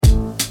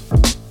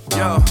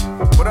Yo,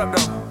 what up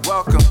though?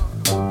 Welcome.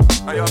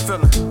 How y'all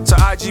feeling? To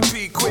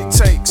IGP Quick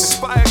Takes.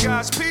 Inspire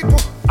God's people.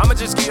 I'ma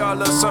just give y'all a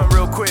little something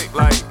real quick.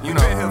 Like, you know,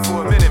 been here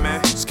for a minute,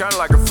 man. It's kinda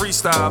like a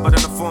freestyle, but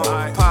in the form of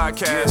a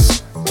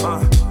podcast.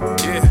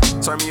 Yeah,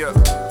 turn me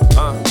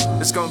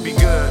up. It's gonna be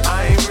good.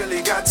 I ain't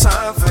really got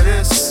time for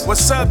this.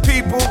 What's up,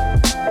 people?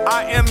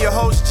 I am your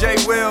host, Jay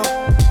Will,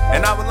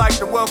 and I would like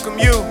to welcome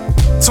you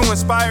to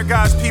Inspire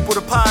God's People,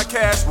 the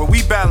podcast where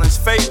we balance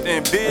faith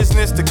and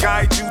business to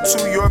guide you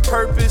to your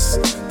purpose.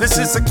 This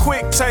is a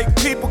quick take,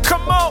 people.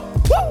 Come on.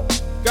 Woo!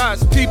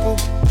 God's people,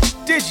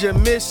 did you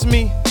miss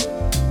me?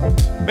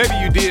 Maybe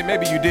you did,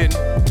 maybe you didn't.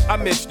 I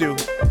missed you.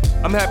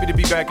 I'm happy to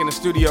be back in the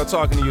studio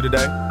talking to you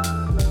today.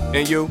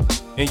 And you,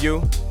 and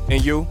you,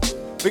 and you.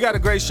 We got a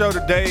great show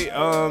today.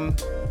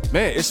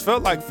 Man, it's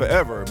felt like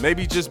forever.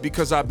 Maybe just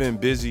because I've been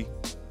busy.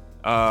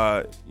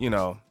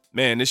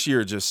 Man, this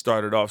year just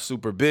started off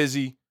super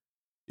busy.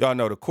 Y'all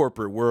know the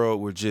corporate world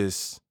will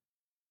just,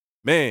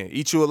 man,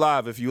 eat you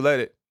alive if you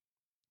let it.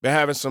 Been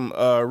having some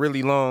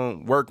really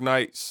long work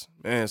nights.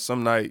 Man,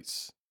 some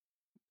nights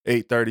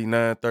 8:30,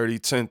 9:30,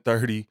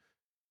 10:30.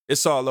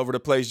 It's all over the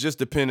place, just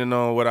depending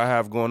on what I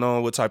have going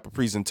on, what type of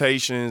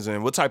presentations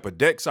and what type of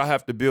decks I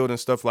have to build and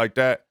stuff like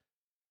that.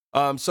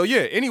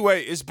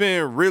 Anyway, it's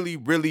been really,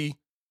 really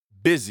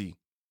busy.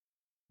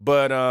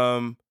 But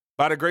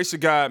by the grace of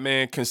God,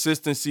 man,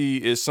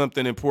 consistency is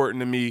something important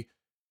to me.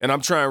 And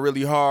I'm trying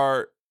really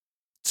hard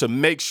to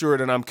make sure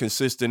that I'm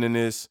consistent in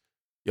this.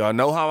 Y'all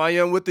know how I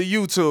am with the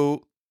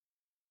YouTube.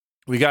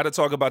 We got to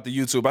talk about the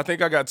YouTube. I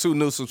think I got 2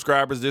 new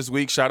subscribers this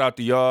week. Shout out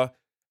to y'all.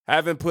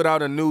 Haven't put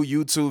out a new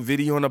YouTube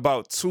video in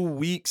about 2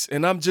 weeks.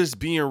 And I'm just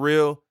being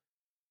real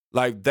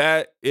like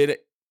that.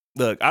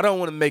 Look, I don't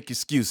want to make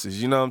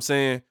excuses, you know what I'm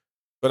saying?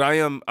 But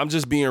I'm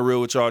just being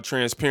real with y'all,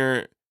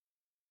 transparent.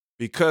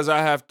 Because I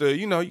have to,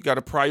 you got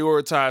to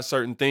prioritize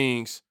certain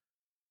things.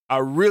 I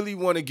really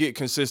want to get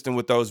consistent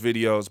with those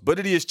videos, but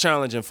it is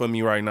challenging for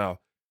me right now.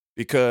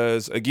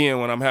 Because,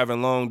 again, when I'm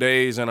having long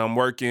days and I'm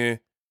working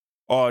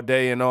all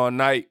day and all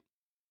night,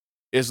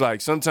 it's like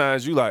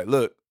sometimes you like,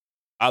 look,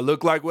 I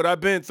look like what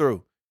I've been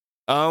through.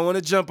 I don't want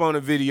to jump on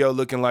a video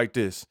looking like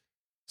this.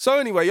 So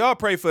anyway, y'all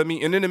pray for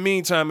me. And in the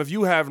meantime, if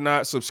you have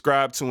not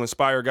subscribed to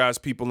Inspire God's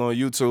People on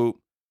YouTube,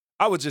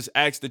 I would just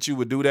ask that you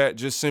would do that.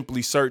 Just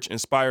simply search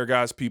Inspire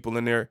God's People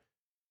in there.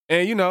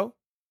 And,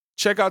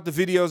 check out the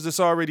videos that's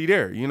already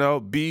there.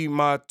 Be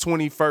my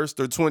 21st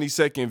or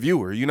 22nd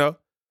viewer,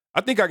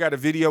 I think I got a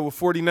video with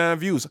 49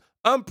 views.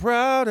 I'm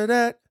proud of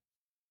that.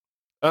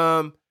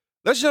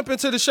 Let's jump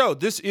into the show.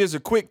 This is a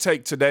quick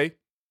take today.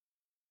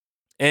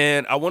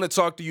 And I want to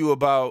talk to you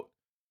about,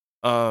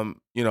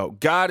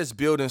 God is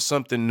building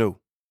something new.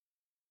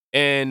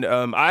 And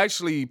I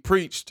actually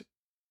preached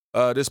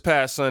this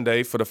past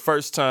Sunday for the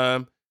first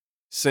time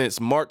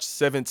since March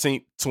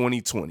 17th,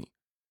 2020.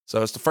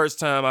 So it's the first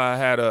time I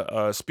had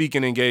a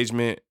speaking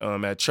engagement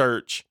at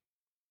church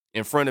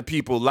in front of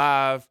people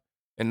live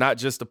and not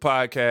just a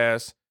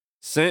podcast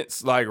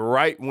since like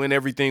right when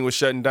everything was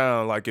shutting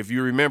down. Like if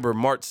you remember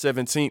March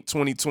 17th,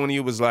 2020,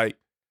 it was like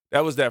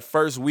that was that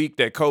first week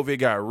that COVID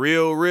got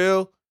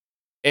real.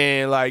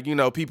 And like,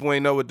 people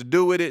ain't know what to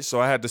do with it.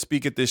 So I had to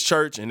speak at this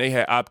church and they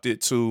had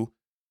opted to,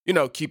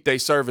 keep their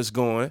service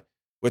going,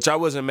 which I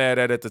wasn't mad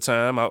at the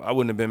time. I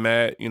wouldn't have been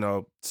mad,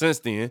 since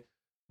then.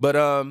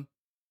 But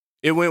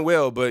it went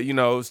well. But,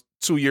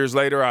 2 years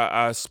later,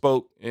 I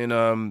spoke. And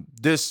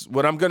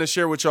what I'm going to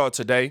share with y'all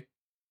today,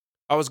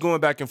 I was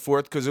going back and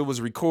forth because it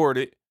was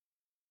recorded.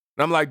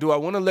 And I'm like, do I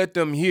want to let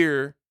them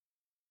hear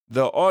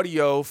the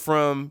audio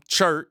from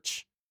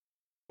church?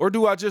 Or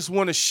do I just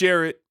want to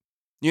share it,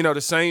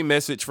 the same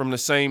message from the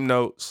same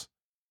notes,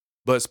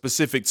 but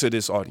specific to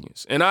this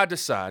audience? And I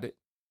decided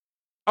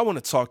I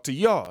want to talk to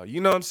y'all.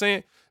 You know what I'm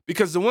saying?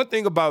 Because the one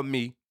thing about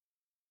me,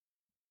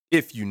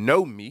 if you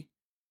know me,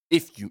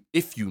 if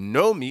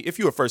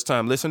you're a first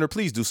time listener,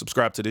 please do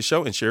subscribe to this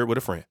show and share it with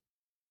a friend.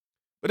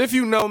 But if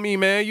you know me,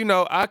 man,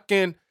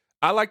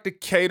 I like to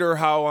cater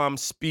how I'm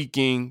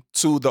speaking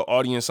to the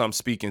audience I'm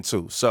speaking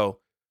to. So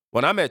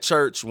when I'm at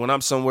church, when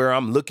I'm somewhere,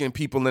 I'm looking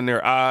people in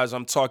their eyes,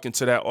 I'm talking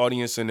to that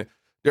audience, and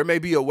there may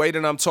be a way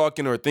that I'm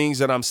talking or things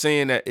that I'm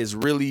saying that is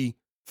really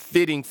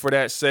fitting for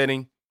that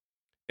setting.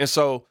 And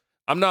so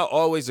I'm not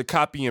always a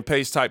copy and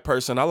paste type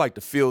person. I like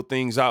to feel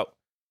things out.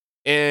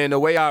 And the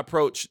way I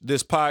approach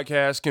this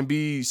podcast can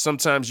be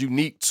sometimes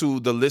unique to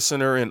the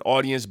listener and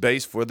audience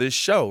base for this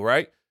show,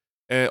 right?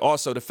 And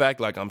also the fact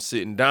like I'm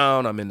sitting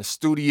down, I'm in the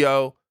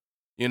studio,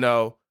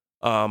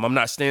 I'm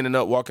not standing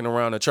up walking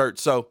around the church.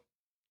 So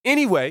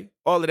anyway,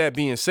 all of that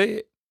being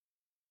said,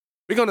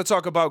 we're going to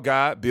talk about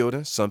God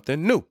building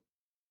something new.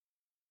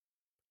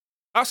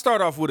 I'll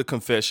start off with a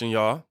confession,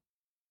 y'all.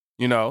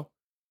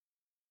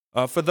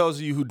 For those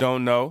of you who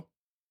don't know,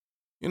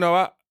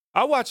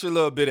 I watch a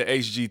little bit of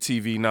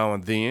HGTV now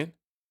and then.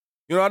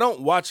 I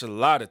don't watch a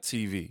lot of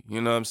TV,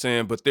 you know what I'm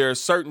saying? But there are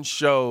certain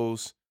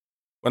shows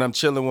when I'm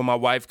chilling with my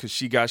wife because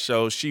she got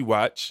shows she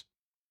watch.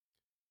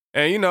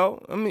 And,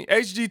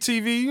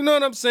 HGTV, you know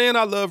what I'm saying?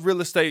 I love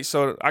real estate,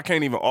 so I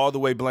can't even all the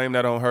way blame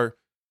that on her.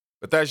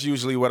 But that's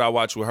usually what I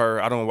watch with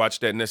her. I don't watch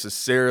that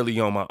necessarily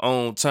on my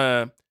own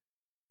time.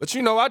 But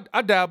you know,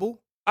 I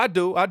dabble. I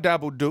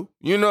dabble do.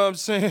 You know what I'm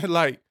saying?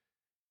 Like,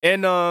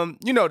 and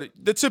you know,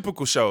 the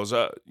typical shows,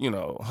 you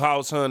know,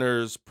 House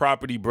Hunters,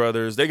 Property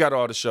Brothers, they got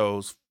all the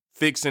shows,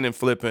 fixing and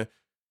flipping.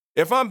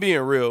 If I'm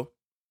being real,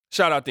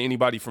 shout out to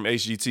anybody from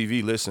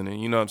HGTV listening.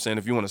 You know what I'm saying?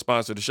 If you want to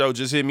sponsor the show,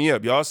 just hit me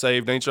up. Y'all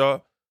saved, ain't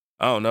y'all?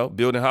 I don't know.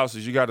 Building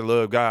houses, you gotta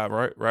love God,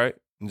 right? Right?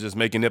 And just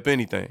making up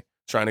anything.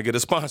 Trying to get a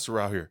sponsor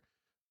out here.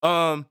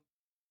 I'm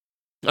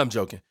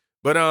joking.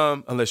 But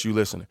unless you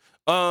listening.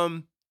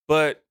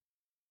 But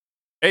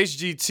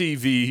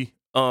HGTV,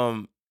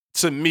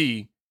 to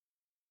me,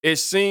 it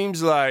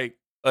seems like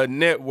a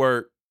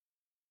network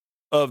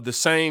of the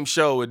same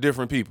show with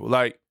different people.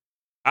 Like,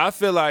 I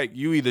feel like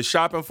you either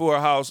shopping for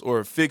a house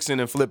or fixing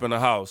and flipping a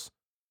house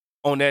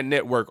on that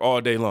network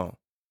all day long.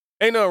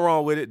 Ain't nothing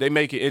wrong with it. They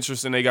make it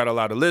interesting. They got a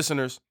lot of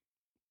listeners.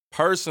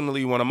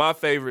 Personally, one of my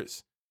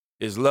favorites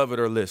is Love It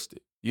or List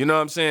It. You know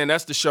what I'm saying?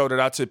 That's the show that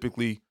I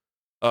typically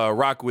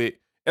rock with.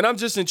 And I'm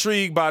just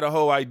intrigued by the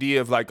whole idea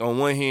of, like, on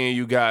one hand,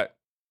 you got,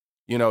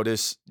 you know,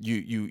 this,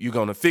 you're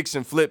going to fix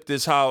and flip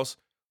this house.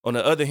 On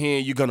the other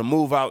hand, you're going to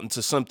move out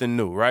into something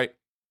new, right?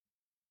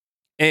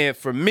 And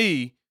for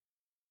me,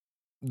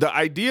 the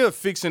idea of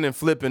fixing and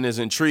flipping is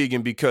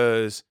intriguing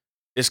because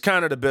it's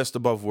kind of the best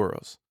of both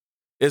worlds.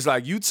 It's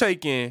like you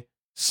taking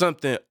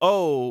something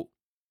old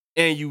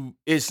and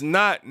it's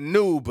not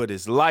new, but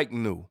it's like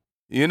new.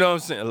 You know what I'm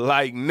saying?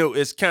 Like new.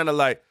 It's kind of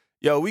like,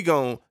 yo, we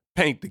going to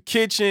paint the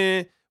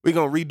kitchen. We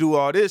going to redo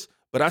all this,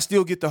 but I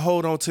still get to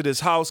hold on to this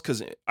house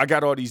because I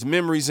got all these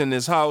memories in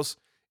this house,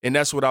 and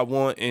that's what I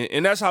want.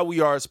 And that's how we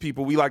are as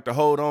people. We like to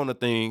hold on to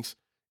things,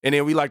 and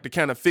then we like to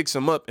kind of fix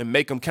them up and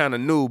make them kind of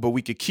new, but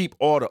we could keep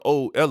all the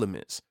old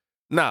elements.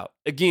 Now,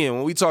 again,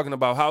 when we talking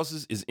about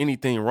houses, is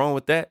anything wrong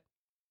with that?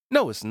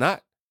 No, it's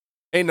not.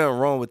 Ain't nothing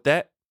wrong with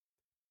that.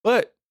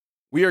 But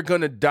we are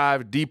going to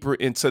dive deeper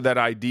into that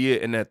idea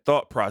and that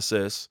thought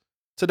process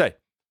today.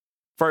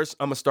 First,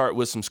 I'm going to start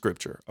with some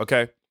scripture,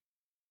 okay?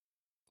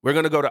 We're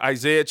going to go to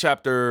Isaiah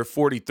chapter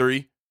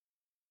 43.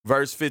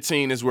 Verse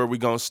 15 is where we're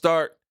going to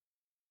start.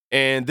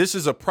 And this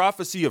is a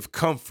prophecy of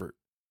comfort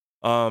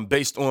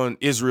based on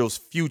Israel's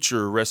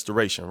future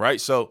restoration,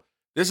 right? So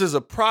this is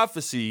a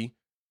prophecy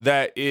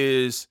that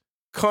is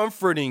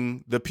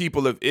comforting the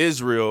people of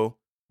Israel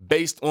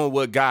based on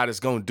what God is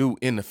going to do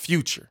in the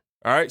future,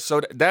 all right?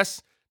 So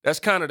that's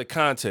kind of the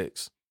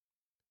context.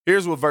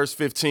 Here's what verse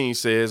 15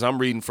 says. I'm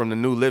reading from the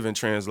New Living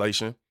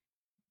Translation.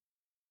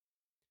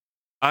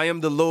 I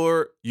am the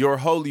Lord, your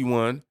Holy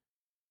One,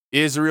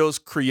 Israel's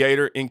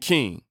creator and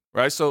king,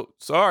 right? So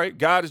all right,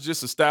 God is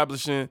just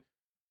establishing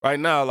right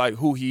now, like,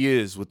 who he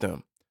is with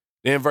them.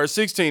 Then verse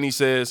 16, he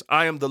says,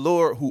 I am the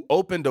Lord who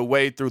opened a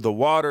way through the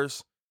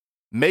waters,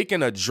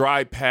 making a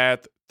dry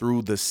path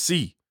through the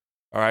sea.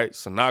 All right,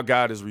 so now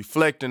God is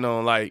reflecting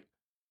on, like,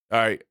 all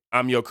right,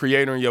 I'm your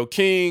creator and your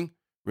king.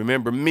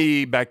 Remember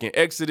me back in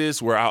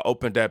Exodus where I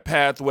opened that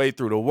pathway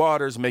through the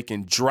waters,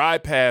 making dry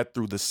path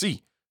through the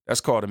sea.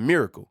 That's called a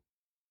miracle.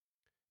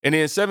 And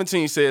then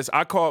 17 says,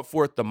 I called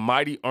forth the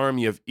mighty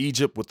army of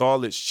Egypt with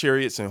all its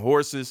chariots and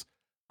horses.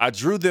 I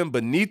drew them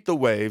beneath the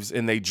waves,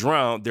 and they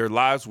drowned. Their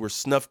lives were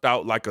snuffed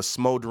out like a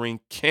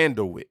smoldering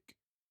candle wick.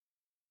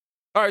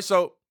 All right,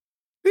 so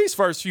these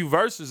first few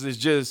verses is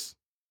just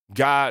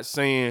God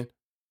saying,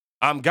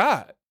 I'm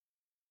God.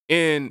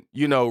 And,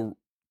 you know,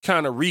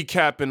 kind of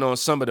recapping on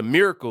some of the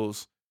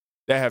miracles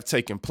that have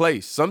taken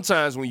place.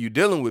 Sometimes when you're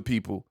dealing with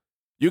people,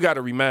 you got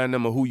to remind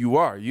them of who you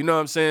are. You know what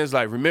I'm saying? It's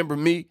like, remember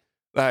me?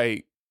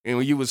 Like, and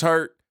when you was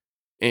hurt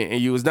and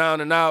you was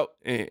down and out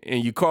and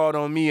you called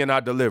on me and I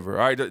deliver.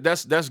 All right,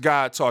 that's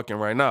God talking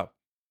right now.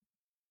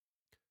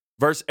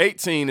 Verse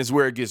 18 is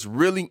where it gets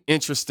really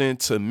interesting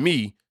to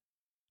me.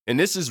 And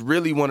this is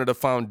really one of the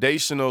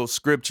foundational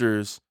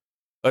scriptures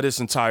of this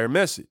entire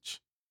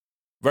message.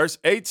 Verse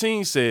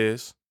 18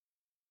 says,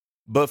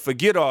 but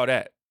forget all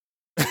that.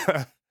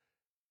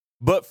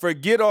 But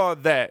forget all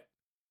that.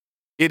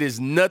 It is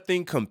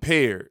nothing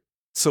compared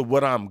to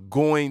what I'm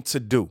going to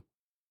do.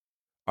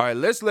 All right,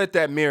 let's let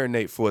that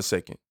marinate for a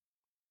second.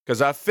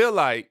 Because I feel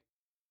like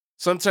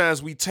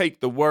sometimes we take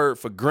the word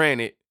for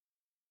granted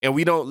and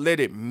we don't let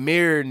it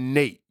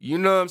marinate. You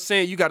know what I'm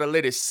saying? You got to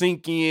let it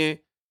sink in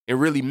and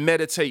really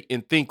meditate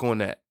and think on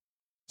that.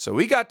 So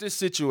we got this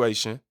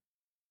situation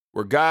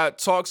where God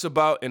talks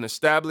about and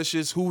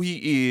establishes who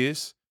he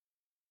is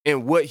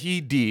and what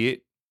he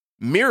did.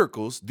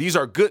 Miracles, these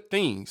are good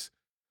things.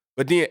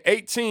 But then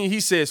 18, he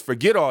says,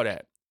 forget all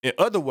that. In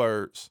other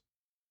words,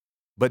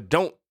 but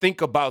don't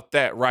think about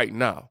that right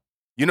now.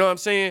 You know what I'm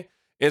saying?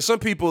 And some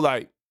people,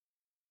 like,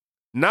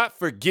 not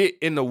forget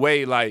in the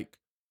way like,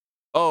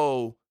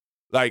 oh,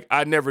 like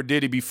I never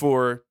did it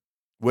before,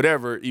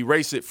 whatever,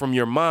 erase it from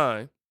your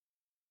mind.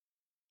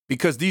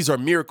 Because these are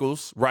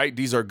miracles, right?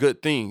 These are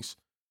good things.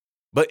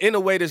 But in a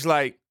way that's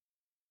like,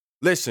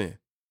 listen,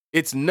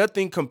 it's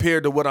nothing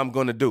compared to what I'm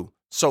going to do.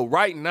 So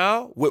right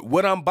now, with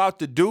what I'm about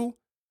to do,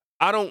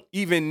 I don't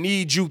even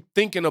need you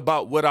thinking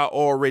about what I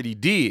already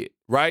did,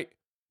 right?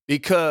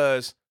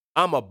 Because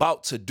I'm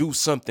about to do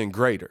something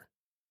greater.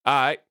 All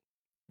right,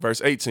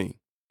 verse 19.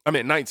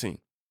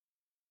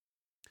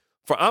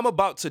 For I'm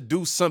about to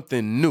do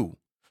something new.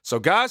 So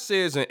God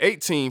says in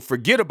 18,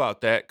 forget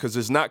about that because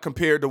it's not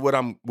compared to what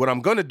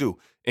I'm gonna do.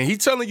 And he's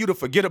telling you to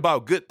forget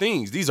about good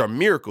things. These are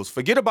miracles.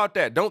 Forget about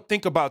that. Don't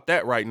think about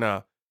that right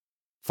now.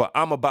 For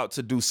I'm about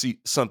to do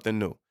something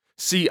new.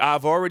 See,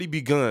 I've already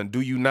begun.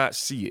 Do you not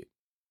see it?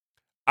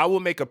 I will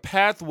make a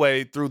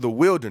pathway through the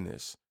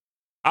wilderness.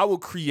 I will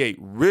create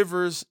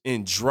rivers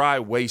in dry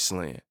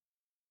wasteland.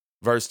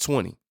 Verse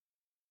 20.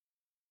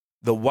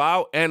 The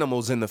wild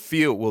animals in the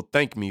field will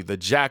thank me, the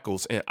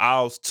jackals and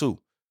owls too,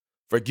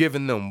 for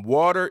giving them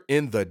water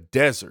in the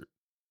desert.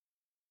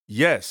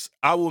 Yes,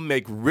 I will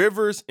make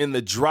rivers in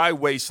the dry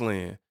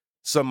wasteland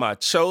so my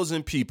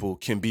chosen people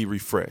can be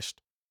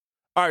refreshed.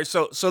 All right,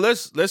 so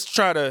let's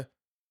try to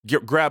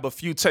grab a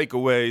few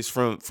takeaways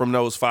from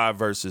those 5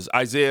 verses.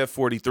 Isaiah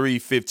 43,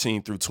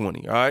 15 through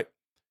 20, all right?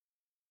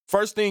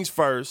 First things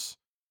first,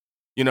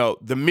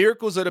 the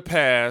miracles of the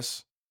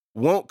past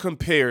won't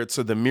compare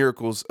to the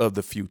miracles of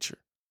the future.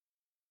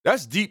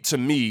 That's deep to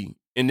me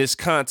in this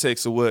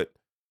context of what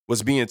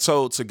was being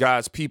told to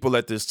God's people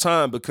at this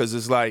time, because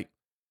it's like,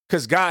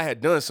 because God had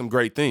done some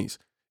great things.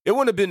 It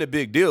wouldn't have been a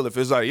big deal if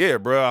it's like, yeah,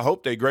 bro, I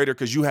hope they're greater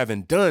because you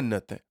haven't done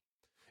nothing.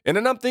 And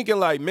then I'm thinking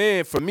like,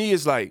 man, for me,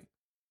 it's like,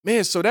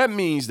 man, so that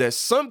means that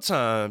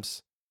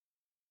sometimes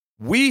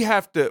we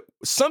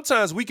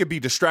could be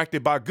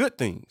distracted by good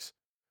things,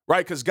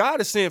 right? Because God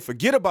is saying,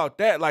 forget about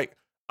that. Like,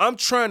 I'm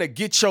trying to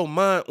get your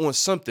mind on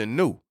something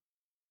new.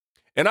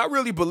 And I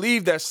really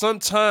believe that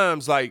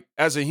sometimes, like,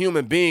 as a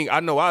human being,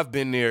 I know I've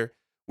been there,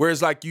 where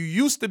it's like you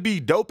used to be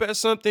dope at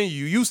something.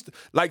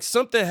 Like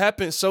something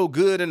happened so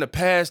good in the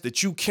past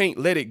that you can't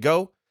let it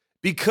go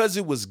because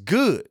it was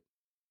good.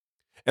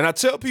 And I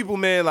tell people,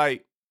 man,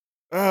 like,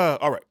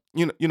 all right,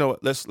 you know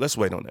what? Let's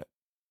wait on that.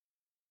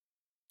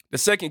 The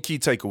second key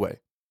takeaway: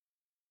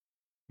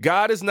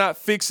 God is not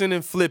fixing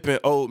and flipping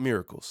old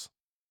miracles.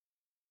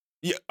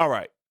 Yeah, all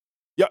right.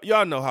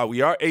 Y'all know how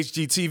we are.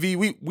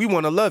 HGTV, we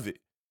want to love it.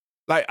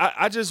 Like,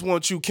 I just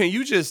want you. Can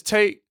you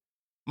take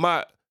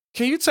my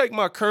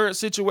current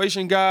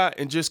situation, God,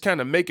 and just kind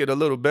of make it a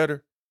little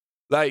better?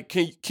 Like,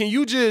 can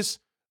you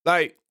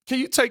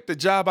take the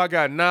job I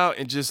got now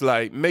and just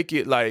make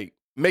it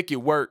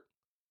work?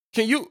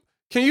 Can you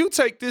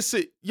take this?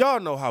 Y'all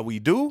know how we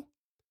do.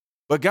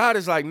 But God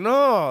is like,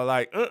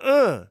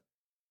 no,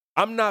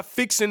 I'm not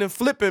fixing and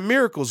flipping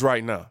miracles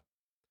right now.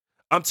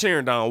 I'm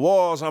tearing down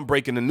walls, I'm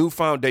breaking a new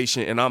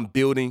foundation, and I'm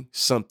building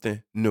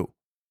something new.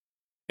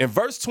 In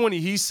verse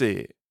 20, he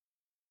said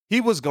he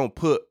was going to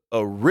put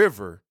a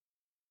river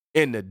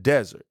in the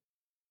desert.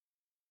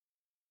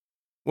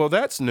 Well,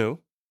 that's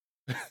new.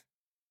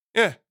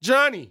 Yeah,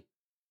 Johnny.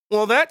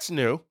 Well, that's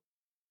new.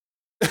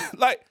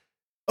 Like,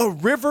 a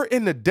river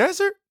in the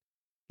desert?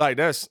 Like,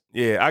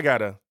 I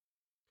gotta.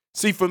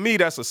 See, for me,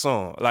 that's a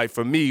song. Like,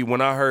 for me,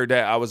 when I heard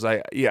that, I was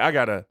like, yeah, I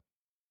gotta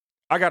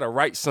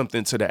write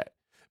something to that.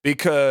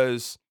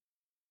 Because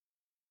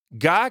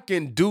God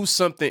can do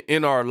something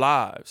in our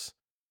lives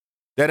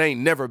that ain't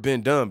never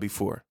been done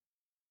before.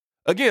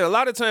 Again, a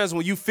lot of times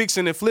when you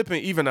fixing and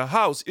flipping even a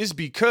house, it's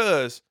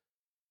because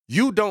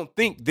you don't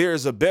think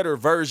there's a better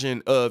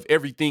version of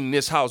everything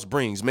this house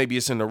brings. Maybe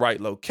it's in the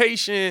right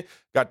location,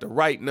 got the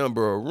right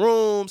number of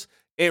rooms.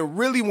 And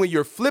really, when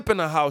you're flipping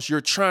a house, you're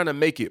trying to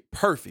make it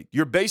perfect.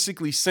 You're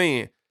basically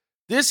saying,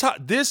 this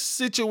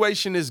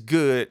situation is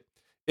good.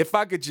 If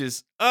I could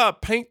just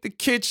paint the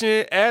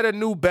kitchen, add a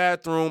new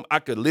bathroom, I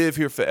could live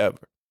here forever.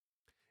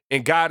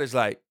 And God is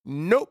like,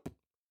 nope.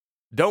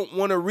 Don't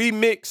want to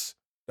remix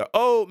the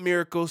old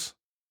miracles.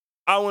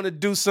 I want to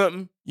do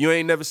something you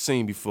ain't never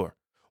seen before.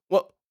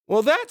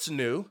 Well, that's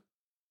new.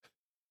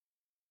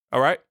 All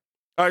right.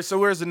 So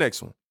where's the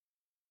next one?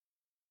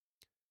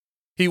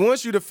 He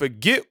wants you to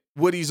forget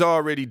what he's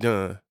already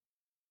done,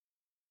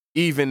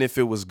 even if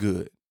it was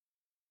good.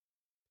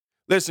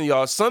 Listen,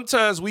 y'all,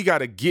 sometimes we got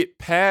to get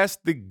past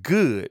the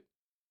good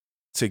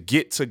to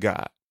get to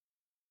God.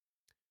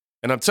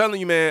 And I'm telling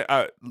you, man,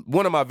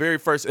 one of my very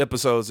first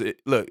episodes,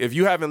 look, if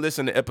you haven't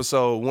listened to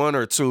episode 1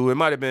 or 2,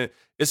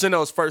 it's in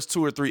those first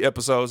 2 or 3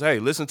 episodes. Hey,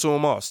 listen to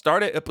them all.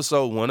 Start at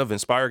episode 1 of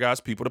Inspire God's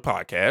People, the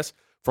podcast,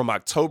 from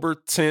October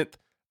 10th.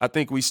 I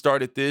think we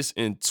started this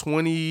in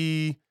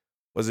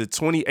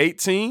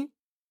 2018?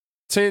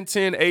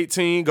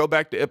 10/10/18. Go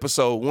back to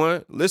episode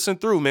 1. Listen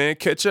through, man.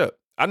 Catch up.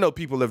 I know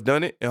people have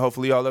done it, and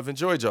hopefully y'all have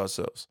enjoyed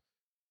yourselves.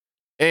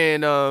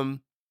 And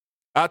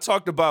I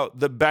talked about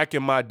the back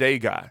in my day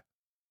guy.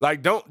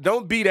 Like,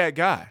 don't be that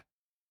guy.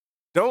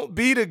 Don't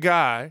be the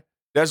guy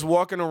that's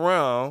walking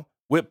around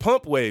with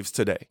pump waves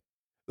today.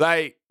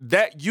 Like,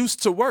 that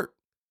used to work.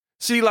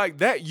 See, like,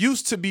 that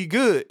used to be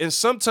good. And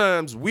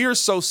sometimes we're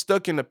so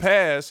stuck in the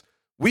past,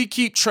 we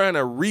keep trying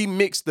to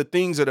remix the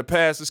things of the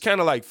past. It's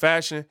kind of like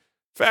fashion.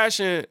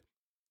 Fashion,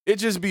 it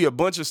just be a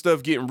bunch of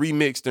stuff getting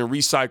remixed and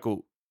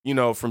recycled,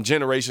 from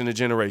generation to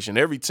generation.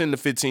 Every 10 to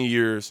 15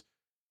 years,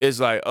 it's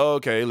like, oh,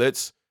 okay,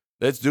 let's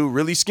Let's do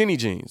really skinny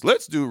jeans.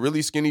 Let's do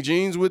really skinny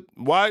jeans with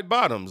wide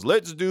bottoms.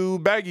 Let's do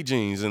baggy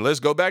jeans and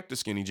let's go back to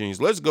skinny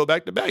jeans. Let's go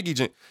back to baggy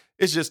jeans.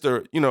 It's just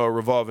a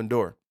revolving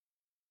door.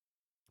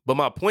 But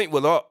my point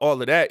with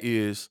all of that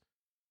is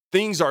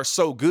things are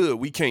so good,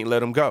 we can't let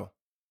them go.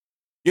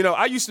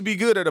 I used to be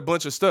good at a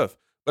bunch of stuff,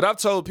 but I've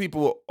told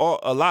people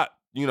a lot,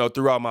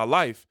 throughout my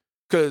life,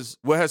 because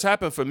what has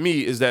happened for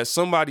me is that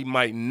somebody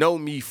might know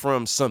me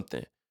from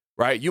something,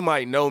 right? You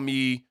might know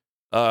me.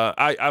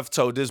 I've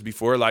told this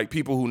before, like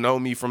people who know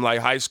me from like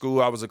high school,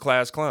 I was a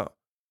class clown.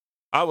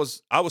 I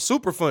was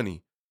super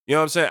funny. You know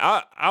what I'm saying?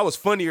 I was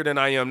funnier than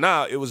I am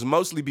now. It was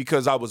mostly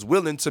because I was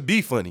willing to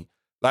be funny.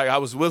 Like I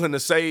was willing to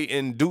say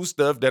and do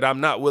stuff that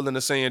I'm not willing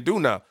to say and do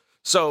now.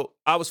 So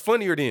I was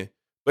funnier then.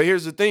 But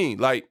here's the thing,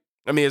 like,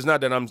 it's not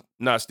that I'm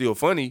not still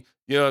funny,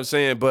 you know what I'm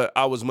saying? But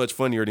I was much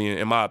funnier then,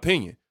 in my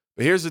opinion.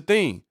 But here's the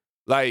thing,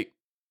 like,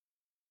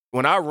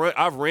 when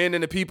I've ran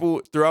into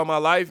people throughout my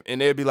life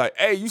and they'd be like,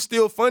 hey, you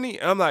still funny?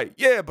 And I'm like,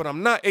 yeah, but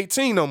I'm not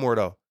 18 no more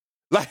though.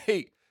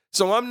 Like,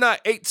 so I'm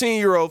not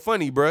 18-year-old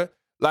funny, bruh.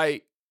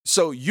 Like,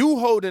 so you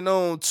holding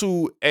on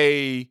to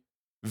a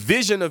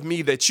vision of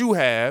me that you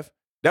have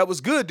that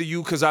was good to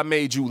you because I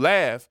made you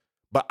laugh,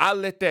 but I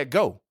let that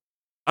go.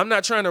 I'm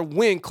not trying to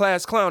win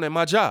class clown at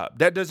my job.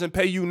 That doesn't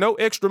pay you no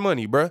extra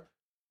money, bruh.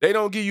 They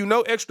don't give you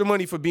no extra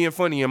money for being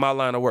funny in my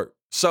line of work.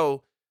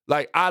 So,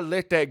 like, I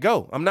let that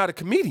go. I'm not a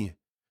comedian.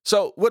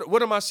 So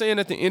what am I saying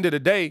at the end of the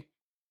day?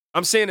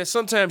 I'm saying that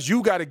sometimes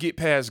you got to get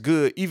past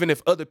good even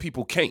if other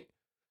people can't.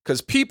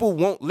 Because people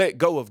won't let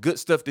go of good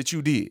stuff that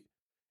you did.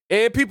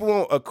 And people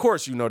won't, of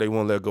course, they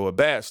won't let go of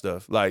bad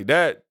stuff. Like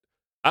that,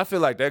 I feel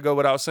like that go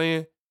without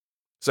saying.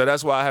 So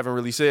that's why I haven't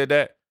really said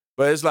that.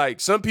 But it's like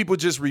some people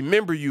just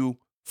remember you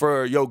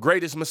for your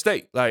greatest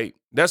mistake. Like,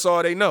 that's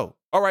all they know.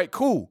 All right,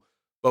 cool.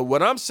 But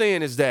what I'm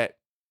saying is that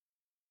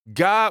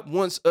God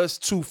wants us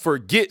to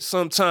forget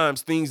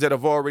sometimes things that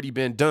have already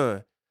been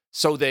done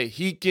so that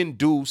he can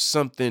do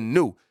something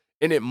new.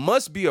 And it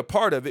must be a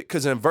part of it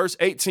because in verse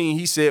 18,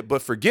 he said,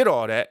 but forget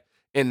all that.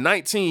 In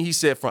 19, he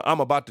said, for I'm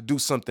about to do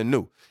something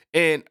new.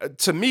 And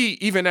to me,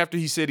 even after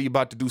he said he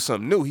about to do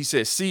something new, he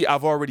said, see,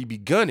 I've already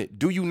begun it.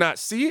 Do you not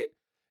see it?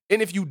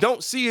 And if you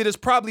don't see it, it's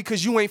probably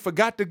because you ain't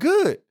forgot the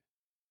good.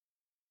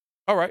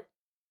 All right.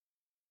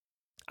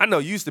 I know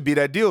you used to be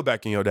that deal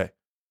back in your day.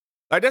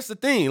 Like, that's the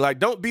thing. Like,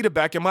 don't be the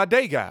back in my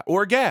day guy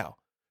or gal.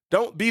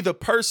 Don't be the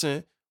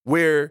person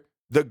where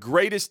the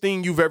greatest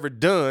thing you've ever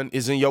done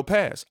is in your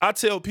past. I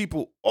tell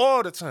people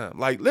all the time,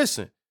 like,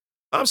 listen,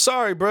 I'm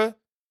sorry, bruh,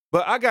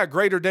 but I got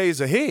greater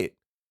days ahead.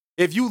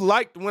 If you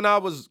liked when I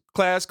was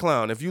class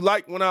clown, if you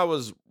liked when I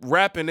was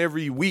rapping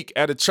every week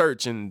at a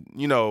church and,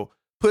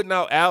 putting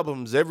out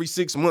albums every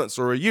 6 months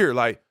or a year,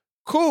 like,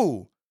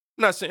 cool.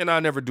 I'm not saying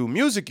I'll never do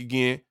music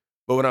again,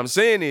 but what I'm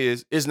saying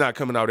is it's not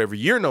coming out every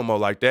year no more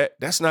like that.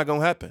 That's not going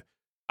to happen.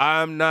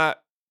 I'm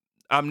not,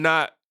 and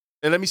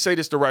let me say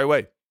this the right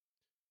way.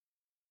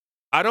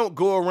 I don't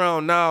go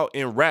around now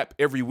and rap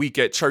every week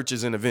at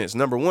churches and events.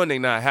 Number one, they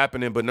not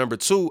happening. But number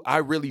two, I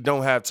really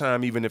don't have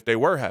time even if they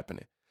were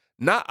happening.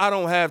 Not I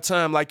don't have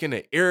time like in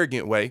an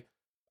arrogant way.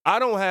 I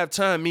don't have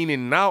time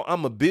meaning now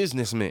I'm a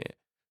businessman,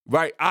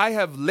 right? I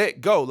have let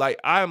go. Like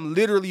I'm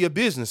literally a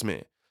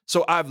businessman.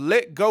 So I've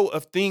let go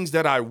of things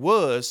that I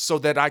was so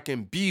that I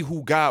can be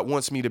who God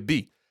wants me to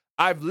be.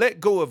 I've let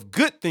go of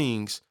good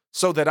things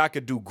so that I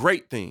could do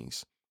great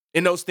things.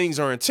 And those things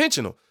are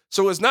intentional.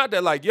 So it's not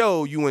that like,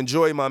 yo, you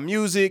enjoy my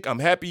music. I'm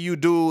happy you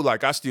do.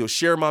 Like I still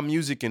share my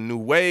music in new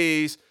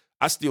ways.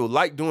 I still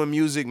like doing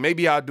music.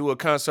 Maybe I'll do a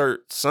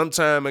concert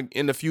sometime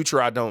in the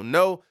future. I don't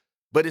know.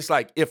 But it's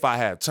like if I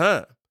have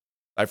time.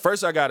 Like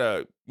first I got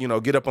to,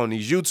 get up on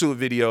these YouTube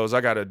videos. I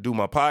got to do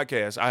my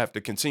podcast. I have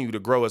to continue to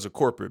grow as a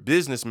corporate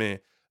businessman.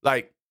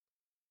 Like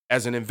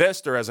as an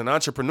investor, as an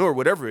entrepreneur,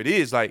 whatever it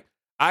is, like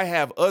I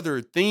have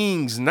other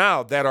things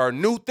now that are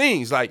new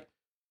things. Like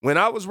when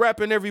I was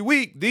rapping every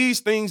week,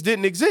 these things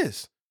didn't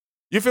exist.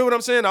 You feel what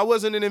I'm saying? I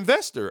wasn't an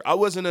investor. I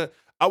wasn't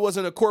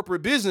a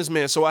corporate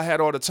businessman. So I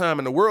had all the time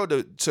in the world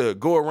to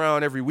go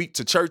around every week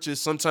to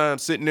churches,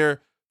 sometimes sitting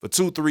there for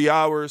 2-3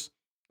 hours.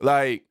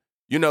 Like,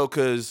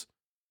 cause,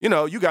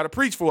 you got to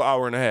preach for an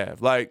hour and a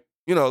half. Like,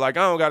 like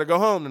I don't got to go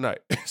home tonight.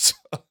 So,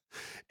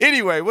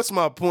 anyway, what's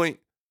my point?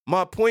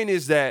 My point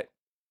is that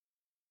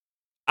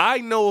I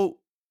know,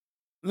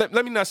 let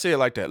me not say it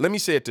like that. Let me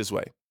say it this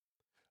way.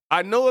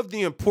 I know of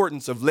the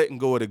importance of letting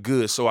go of the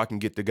good so I can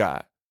get to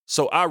God.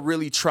 So I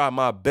really try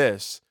my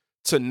best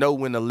to know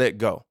when to let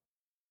go.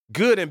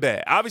 Good and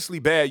bad. Obviously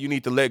bad, you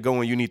need to let go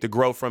and you need to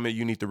grow from it.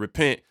 You need to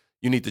repent.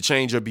 You need to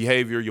change your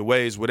behavior, your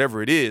ways,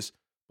 whatever it is.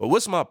 But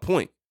what's my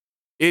point?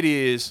 It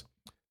is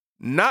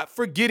not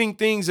forgetting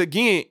things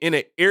again in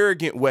an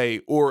arrogant way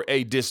or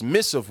a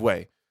dismissive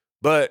way,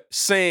 but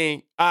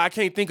saying, I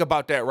can't think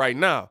about that right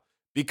now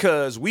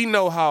because we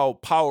know how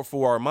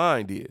powerful our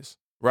mind is,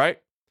 right?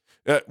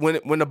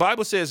 When the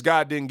Bible says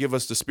God didn't give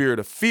us the spirit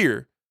of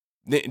fear,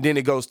 then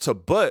it goes to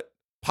but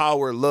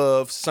power,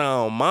 love,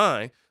 sound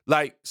mind.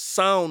 Like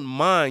sound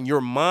mind, your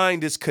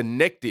mind is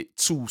connected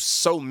to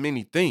so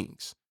many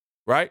things,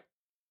 right?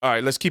 All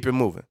right, let's keep it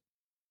moving.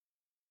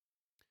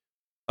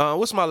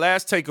 What's my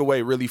last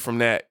takeaway really from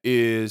that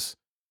is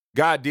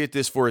God did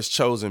this for his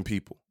chosen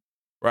people,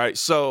 right?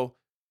 So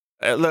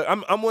look,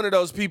 I'm one of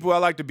those people. I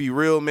like to be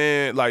real,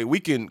 man. Like we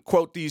can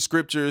quote these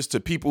scriptures to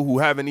people who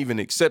haven't even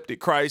accepted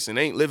Christ and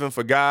ain't living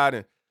for God.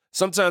 And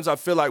sometimes I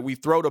feel like we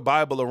throw the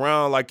Bible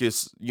around like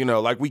it's,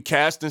 like we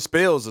casting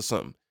spells or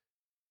something.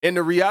 And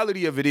the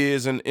reality of it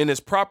is, in its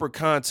proper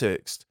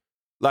context,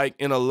 like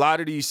in a lot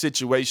of these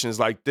situations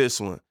like this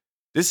one,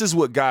 this is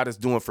what God is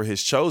doing for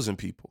his chosen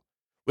people,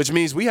 which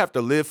means we have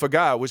to live for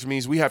God, which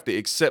means we have to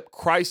accept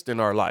Christ in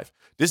our life.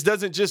 This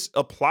doesn't just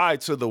apply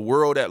to the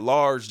world at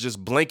large,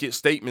 just blanket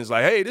statements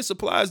like, hey, this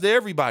applies to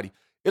everybody.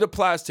 It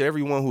applies to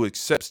everyone who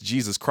accepts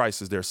Jesus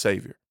Christ as their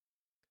savior.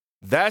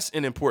 That's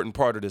an important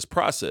part of this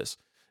process.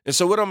 And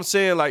so what I'm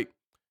saying,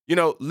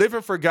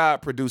 living for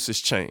God produces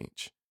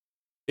change.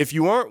 If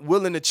you aren't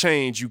willing to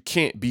change, you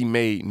can't be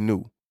made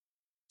new.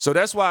 So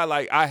that's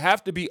why, I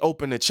have to be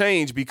open to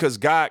change because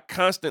God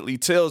constantly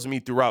tells me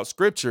throughout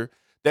scripture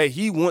that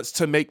he wants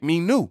to make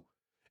me new.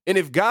 And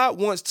if God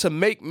wants to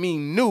make me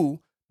new,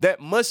 that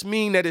must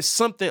mean that it's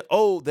something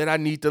old that I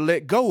need to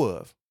let go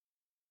of.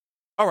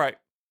 All right.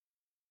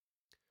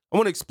 I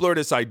want to explore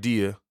this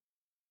idea,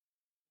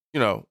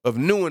 of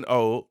new and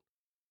old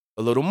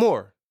a little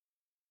more.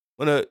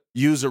 I'm going to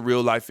use a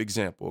real life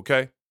example,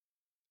 okay?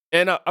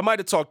 And I might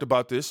have talked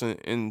about this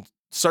in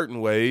certain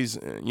ways,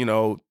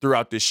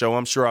 throughout this show.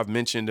 I'm sure I've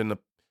mentioned in the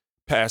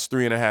past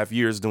 3.5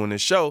 years doing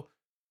this show,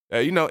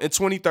 in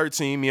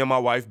 2013, me and my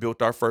wife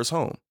built our first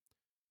home.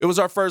 It was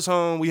our first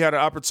home. We had an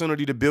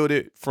opportunity to build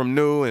it from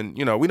new and,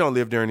 we don't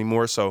live there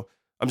anymore. So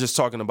I'm just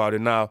talking about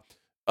it now.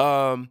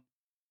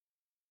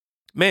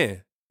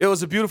 Man, it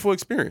was a beautiful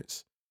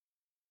experience.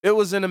 It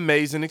was an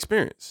amazing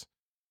experience.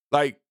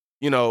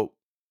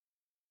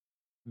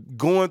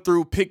 Going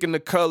through picking the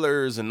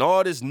colors and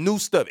all this new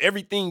stuff,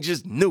 everything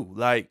just new,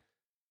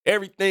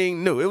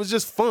 everything new. It was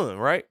just fun,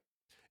 right?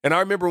 And I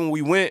remember when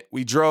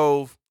we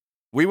drove,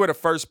 we were the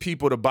first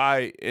people to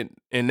buy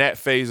in that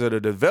phase of the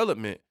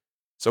development.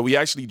 So we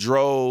actually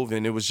drove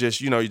and it was just,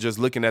 you're just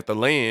looking at the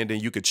land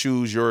and you could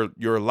choose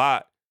your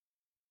lot.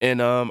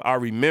 And I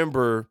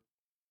remember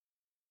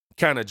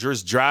kind of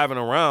just driving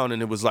around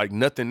and it was like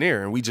nothing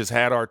there. And we just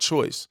had our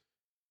choice.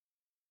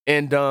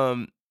 And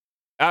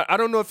I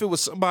don't know if it was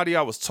somebody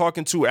I was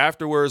talking to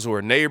afterwards or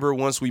a neighbor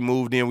once we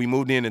moved in. We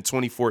moved in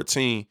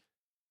 2014.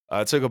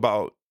 It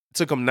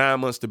took them 9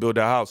 months to build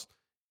the house.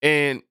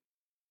 And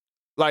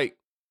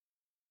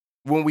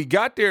when we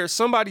got there,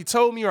 somebody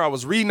told me, or I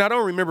was reading, I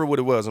don't remember what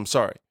it was, I'm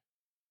sorry.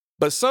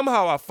 But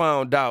somehow I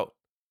found out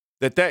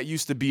that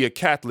used to be a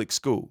Catholic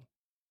school.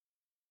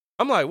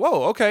 I'm like,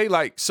 whoa, okay.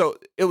 So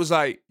it was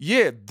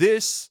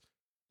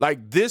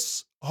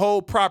this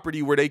whole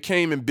property where they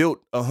came and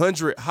built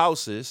 100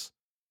 houses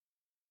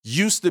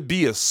used to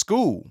be a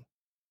school.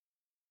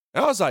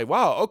 And I was like,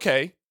 wow,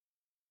 okay.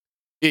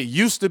 It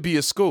used to be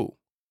a school.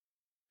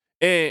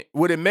 And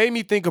what it made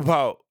me think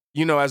about,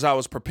 as I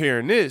was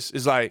preparing this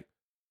is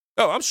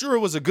I'm sure it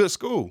was a good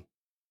school.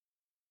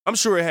 I'm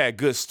sure it had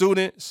good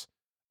students.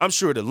 I'm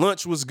sure the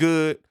lunch was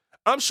good.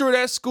 I'm sure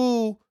that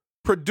school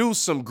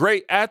produced some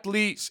great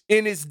athletes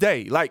in its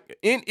day.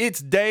 In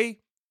its day,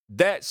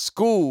 that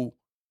school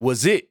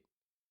was it.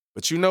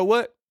 But you know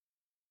what?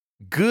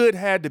 Good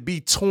had to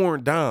be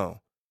torn down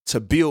to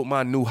build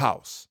my new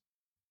house.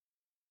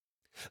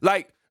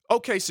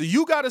 Okay, so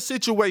you got a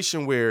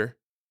situation where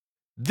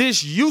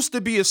this used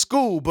to be a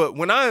school, but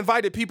when I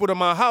invited people to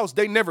my house,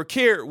 they never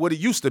cared what it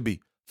used to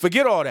be.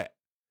 Forget all that.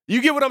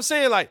 You get what I'm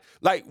saying?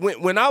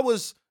 When I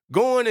was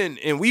going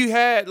and we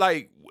had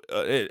an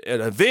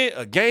event,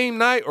 a game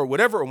night or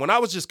whatever, or when I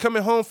was just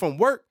coming home from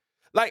work,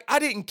 I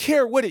didn't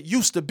care what it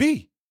used to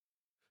be.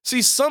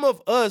 See, some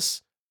of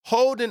us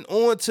holding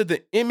on to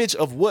the image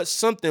of what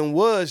something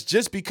was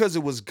just because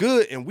it was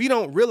good, and we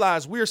don't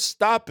realize we're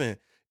stopping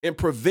and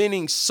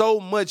preventing so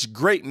much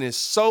greatness,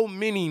 so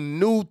many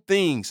new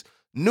things,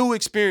 new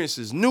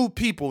experiences, new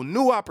people,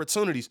 new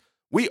opportunities.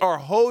 We are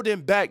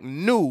holding back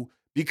new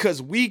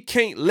because we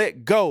can't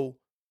let go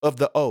of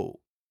the old.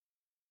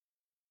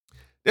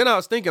 Then I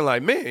was thinking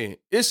man,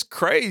 it's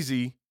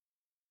crazy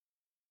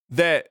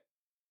that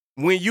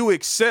when you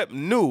accept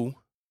new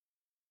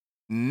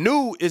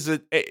is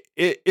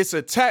it's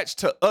attached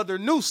to other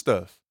new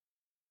stuff.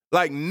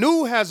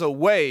 New has a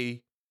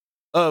way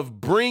of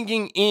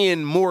bringing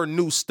in more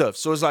new stuff.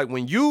 So it's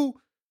when you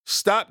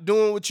stop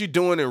doing what you're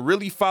doing and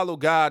really follow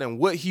God and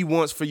what he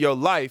wants for your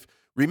life.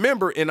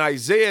 Remember, in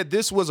Isaiah,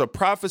 this was a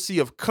prophecy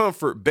of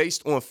comfort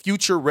based on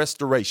future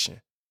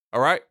restoration.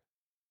 All right.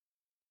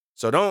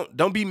 So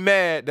don't be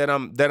mad that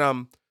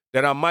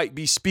I might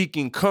be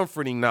speaking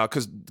comforting now,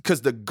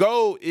 because the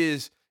goal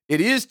is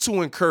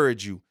to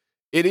encourage you.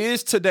 It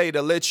is today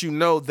to let you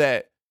know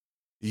that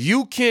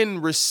you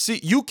can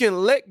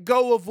let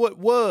go of what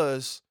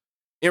was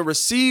and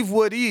receive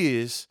what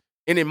is,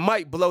 and it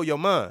might blow your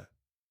mind.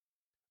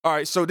 All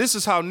right, so this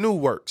is how new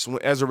works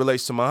as it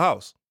relates to my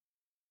house.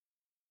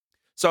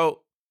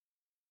 So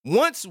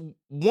once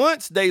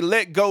they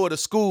let go of the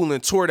school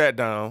and tore that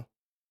down,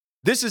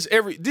 these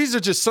are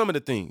just some of the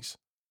things.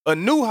 a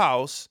new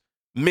house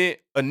meant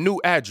a new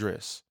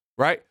address,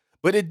 right?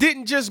 But it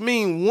didn't just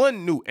mean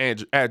one new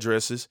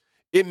addresses.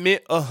 It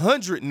meant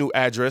 100 new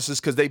addresses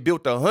because they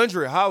built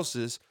 100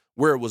 houses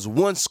where it was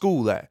one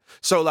school at.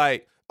 So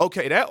like,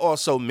 okay, that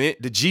also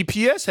meant the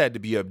GPS had to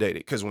be updated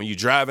because when you're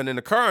driving in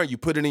the car and you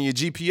put it in your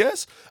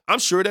GPS, I'm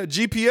sure that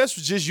GPS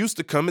was just used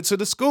to coming to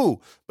the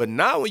school. But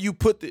now when you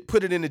put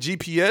it in the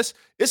GPS,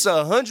 it's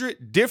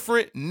 100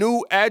 different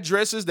new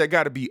addresses that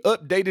got to be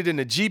updated in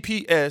the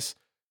GPS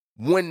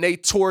when they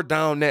tore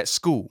down that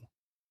school.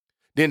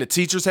 Then the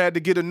teachers had to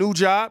get a new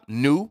job,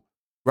 new,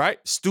 right?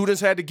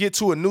 Students had to get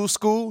to a new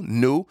school,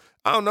 new.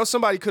 I don't know,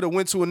 somebody could have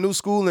went to a new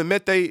school and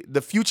met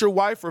the future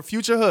wife or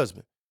future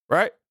husband,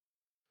 right?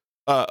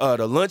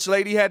 The lunch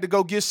lady had to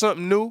go get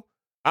something new.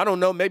 I don't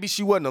know, maybe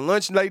she wasn't a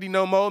lunch lady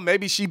no more.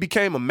 Maybe she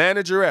became a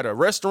manager at a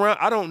restaurant.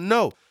 I don't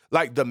know.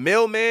 Like the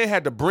mailman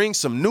had to bring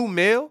some new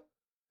mail.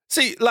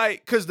 See,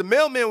 like, because the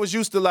mailman was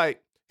used to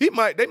like, they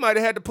might have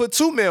had to put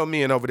 2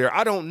 mailmen over there.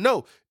 I don't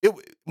know.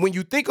 When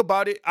you think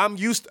about it,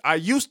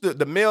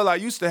 the mail I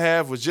used to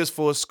have was just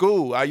for a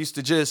school. I used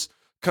to just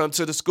come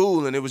to the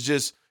school and it was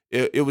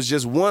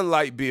just one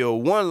light bill,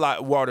 one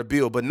light water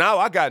bill. But now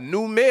I got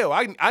new mail.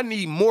 I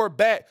need more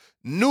back.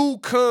 New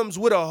comes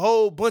with a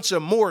whole bunch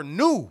of more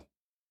new.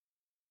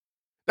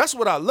 That's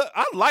what I love.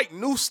 I like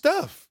new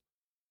stuff.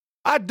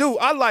 I do.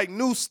 I like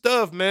new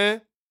stuff,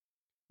 man.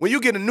 When you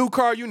get a new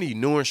car, you need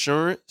new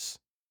insurance.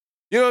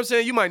 You know what I'm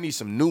saying? You might need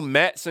some new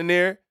mats in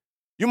there.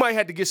 You might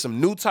have to get some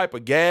new type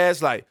of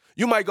gas. Like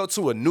you might go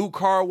to a new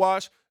car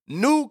wash.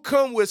 New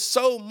come with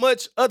so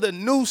much other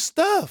new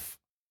stuff.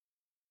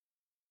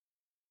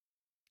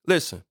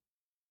 Listen,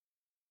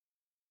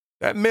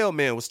 that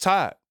mailman was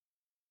tired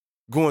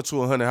going to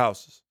 100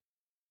 houses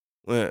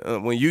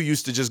when you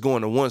used to just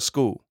going to one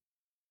school,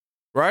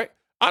 right?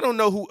 I don't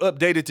know who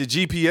updated the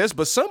GPS,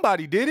 but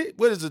somebody did it.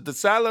 What is it, the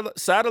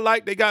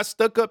satellite they got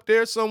stuck up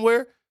there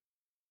somewhere?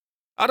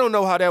 I don't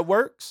know how that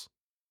works,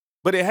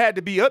 but it had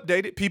to be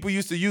updated. People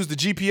used to use the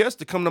GPS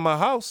to come to my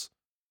house.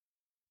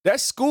 That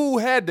school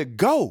had to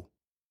go.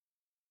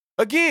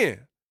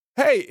 Again,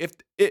 hey,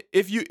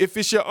 if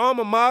it's your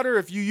alma mater,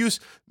 if you use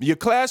your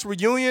class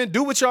reunion,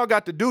 do what y'all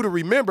got to do to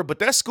remember, but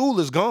that school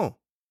is gone.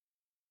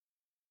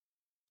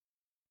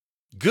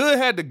 Good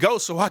had to go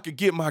so I could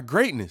get my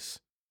greatness.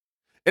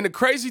 And the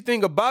crazy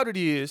thing about it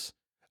is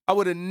I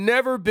would have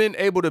never been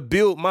able to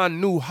build my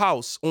new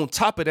house on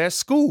top of that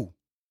school.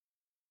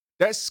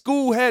 That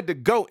school had to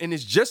go, and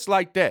it's just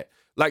like that.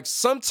 Like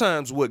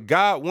sometimes what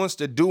God wants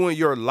to do in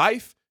your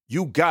life,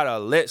 you gotta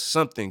let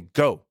something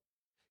go.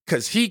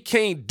 Because he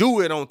can't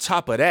do it on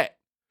top of that.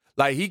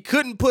 Like he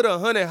couldn't put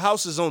 100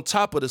 houses on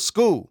top of the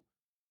school.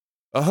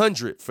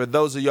 100 for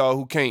those of y'all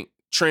who can't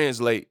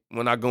translate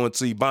when I go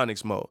into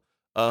Ebonics mode.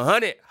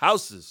 100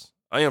 houses.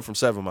 I am from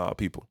 7 Mile,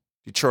 people.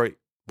 Detroit,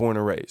 born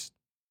and raised.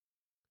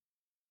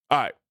 All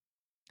right.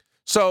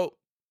 So,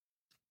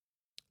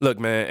 look,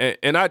 man,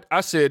 and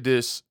I said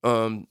this,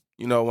 when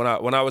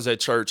I was at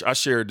church, I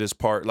shared this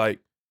part. Like,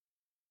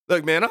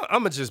 look, man, I'm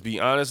gonna just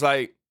be honest.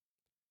 Like,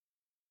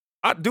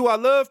 I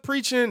love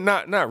preaching?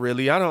 Not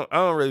really. I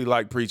don't really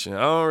like preaching.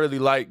 I don't really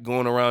like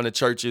going around the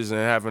churches and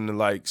having to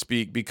like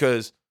speak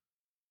because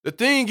the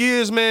thing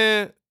is,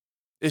 man,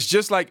 it's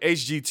just like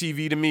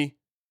HGTV to me.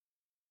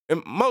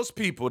 And most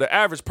people, the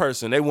average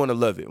person, they want to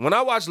love it. When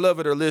I watch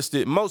Love It or List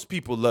It, most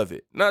people love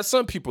it. Not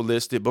some people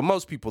list it, but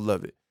most people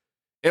love it.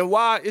 And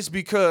why? It's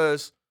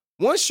because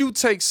once you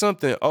take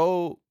something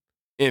old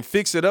and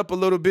fix it up a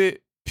little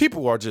bit,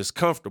 people are just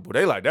comfortable.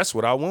 They like, that's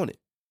what I wanted.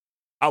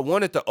 I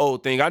wanted the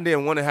old thing. I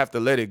didn't want to have to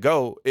let it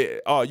go.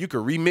 You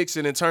could remix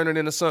it and turn it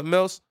into something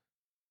else.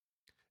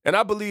 And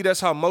I believe that's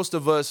how most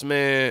of us,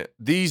 man,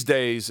 these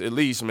days at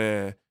least,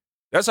 man,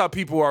 that's how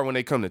people are when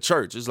they come to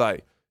church. It's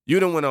like, you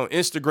done went on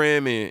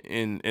Instagram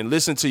and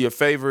listened to your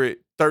favorite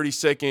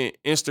 30-second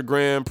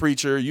Instagram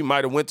preacher. You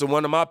might have went to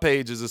one of my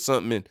pages or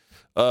something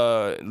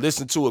and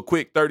listened to a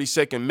quick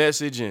 30-second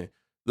message and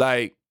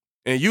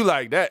you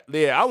like that.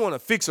 Yeah, I want a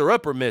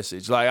fixer-upper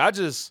message.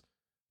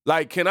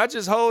 Can I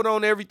just hold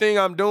on to everything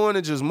I'm doing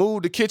and just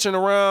move the kitchen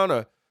around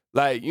or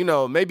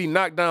maybe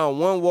knock down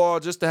one wall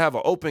just to have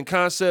an open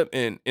concept.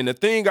 And the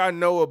thing I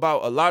know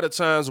about a lot of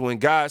times when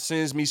God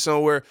sends me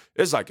somewhere,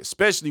 it's like,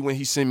 especially when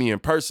he send me in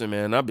person,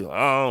 man, I'll be like,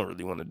 I don't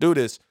really want to do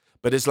this.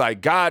 But it's like,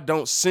 God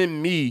don't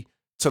send me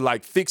to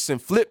like fix and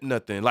flip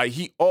nothing. Like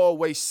he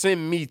always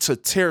send me to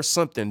tear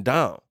something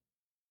down.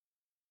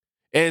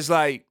 And it's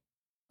like,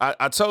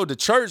 I told the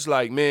church,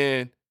 like,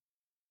 man,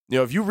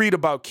 if you read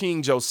about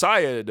King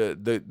Josiah,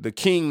 the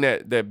king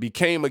that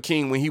became a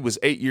king when he was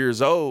 8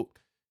 years old,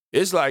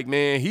 it's like,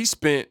 man,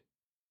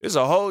 there's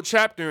a whole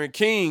chapter in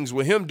Kings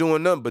with him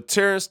doing nothing but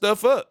tearing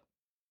stuff up.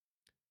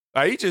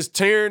 Like he just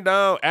tearing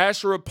down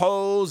Asherah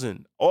poles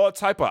and all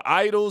type of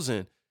idols.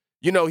 And,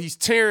 he's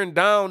tearing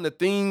down the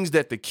things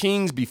that the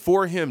kings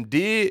before him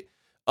did.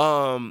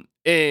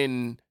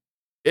 And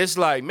it's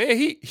like,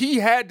 man, he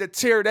had to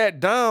tear that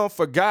down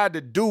for God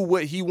to do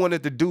what he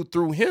wanted to do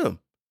through him.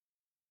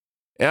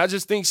 And I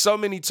just think so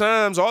many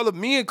times, all of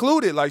me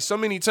included, like so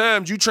many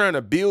times you trying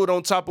to build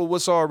on top of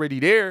what's already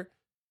there.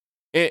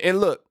 And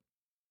look,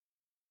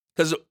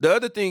 because the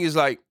other thing is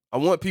like, I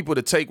want people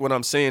to take what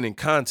I'm saying in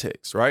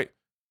context, right?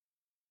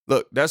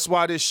 Look, that's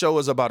why this show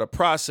is about a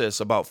process,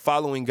 about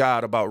following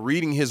God, about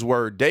reading his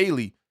word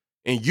daily,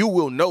 and you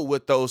will know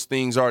what those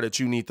things are that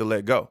you need to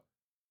let go.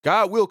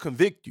 God will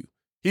convict you.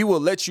 He will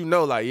let you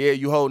know, like, yeah,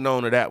 you holding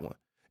on to that one.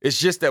 It's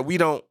just that we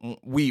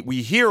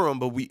hear them,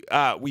 but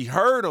we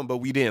heard them, but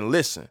we didn't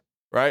listen,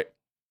 right?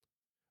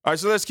 All right,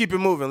 so let's keep it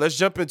moving. Let's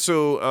jump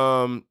into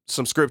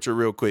some scripture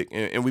real quick,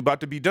 and we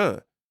about to be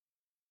done.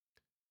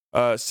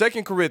 2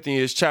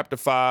 Corinthians chapter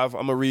 5,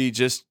 I'm going to read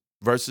just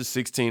verses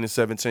 16 and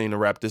 17 to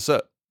wrap this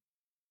up.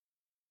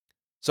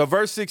 So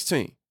verse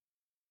 16,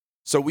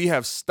 so we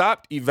have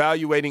stopped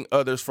evaluating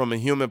others from a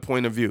human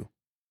point of view.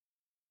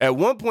 At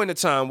one point in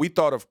time, we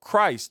thought of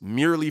Christ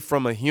merely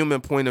from a human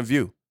point of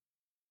view.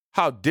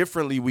 How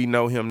differently we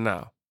know him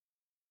now.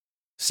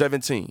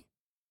 17,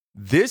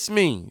 this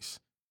means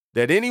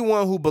that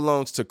anyone who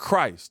belongs to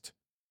Christ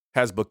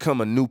has become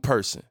a new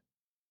person.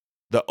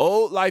 The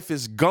old life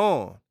is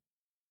gone.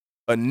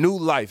 A new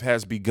life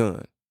has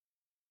begun.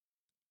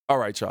 All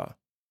right, y'all.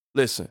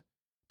 Listen,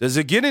 does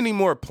it get any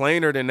more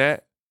plainer than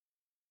that?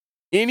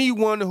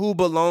 Anyone who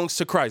belongs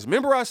to Christ.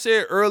 Remember I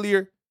said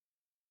earlier,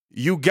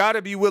 you got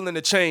to be willing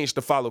to change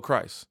to follow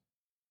Christ.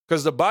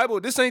 Because the Bible,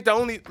 this ain't the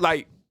only,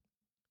 like,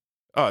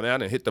 oh, man, I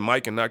done hit the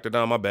mic and knocked it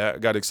down. My bad. I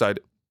got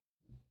excited.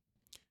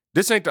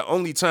 This ain't the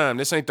only time.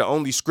 This ain't the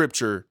only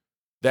scripture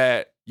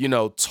that,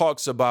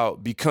 talks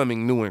about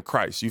becoming new in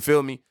Christ. You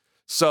feel me?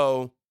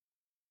 So,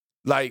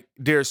 like,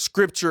 there's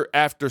scripture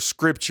after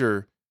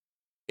scripture,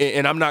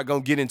 and I'm not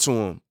going to get into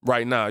them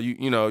right now.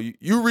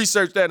 You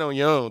research that on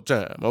your own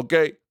time,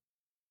 okay?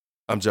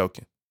 I'm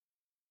joking.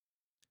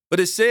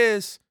 But it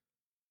says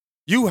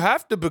you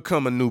have to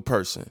become a new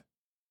person,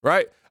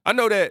 right? I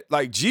know that,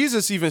 like,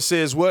 Jesus even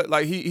says what?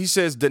 Like, he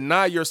says,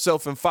 deny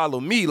yourself and follow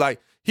me.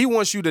 Like, he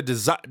wants you to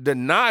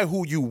deny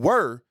who you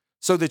were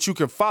so that you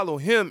can follow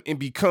him and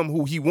become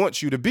who he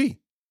wants you to be,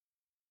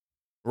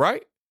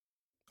 right?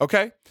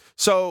 Okay?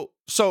 So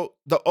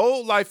the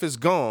old life is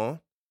gone.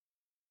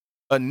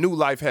 A new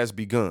life has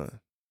begun.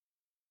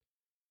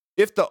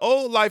 If the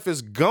old life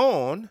is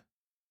gone,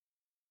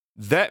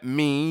 that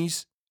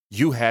means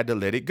you had to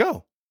let it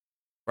go,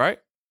 right?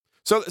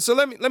 So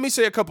let me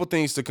say a couple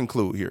things to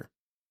conclude here.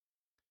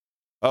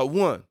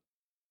 One,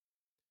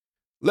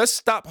 let's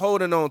stop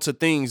holding on to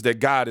things that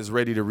God is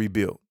ready to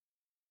rebuild.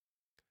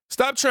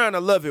 Stop trying to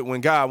love it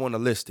when God want to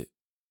list it.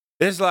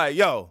 It's like,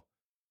 yo,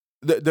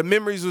 the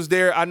memories was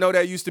there. I know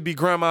that used to be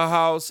grandma's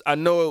house. I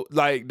know,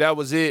 like, that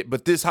was it,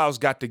 but this house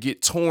got to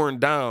get torn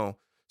down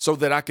so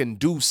that I can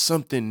do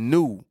something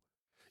new.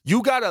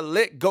 You got to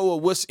let go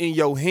of what's in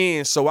your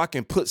hands so I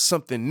can put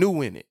something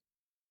new in it.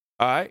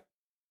 All right?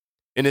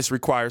 And this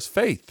requires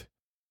faith.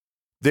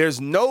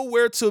 There's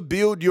nowhere to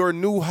build your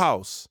new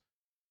house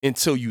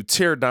until you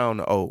tear down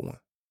the old one.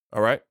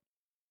 All right?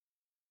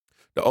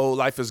 The old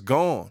life is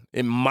gone.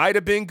 It might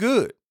have been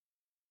good,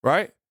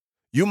 right?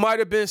 You might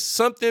have been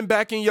something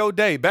back in your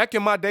day. Back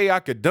in my day, I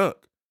could dunk.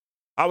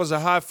 I was a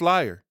high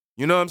flyer.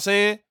 You know what I'm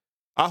saying?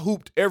 I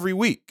hooped every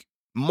week,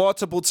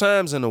 multiple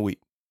times in a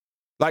week.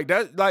 Like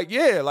that, like,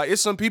 yeah, like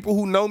it's some people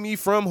who know me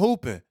from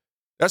hooping.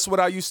 That's what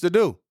I used to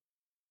do.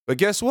 But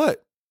guess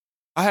what?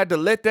 I had to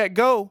let that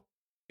go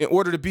in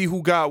order to be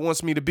who God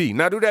wants me to be.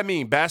 Now, do that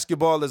mean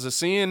basketball is a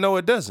sin? No,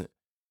 it doesn't.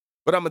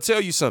 But I'm going to tell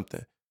you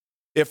something.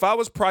 If I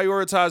was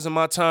prioritizing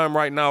my time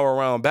right now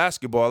around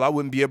basketball, I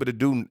wouldn't be able to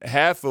do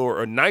half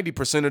or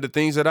 90% of the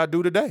things that I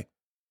do today.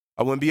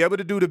 I wouldn't be able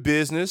to do the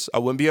business. I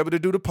wouldn't be able to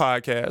do the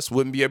podcast.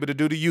 Wouldn't be able to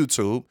do the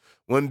YouTube.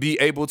 Wouldn't be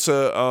able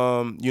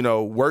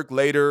to, work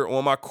later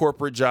on my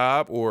corporate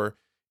job or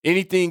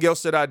anything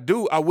else that I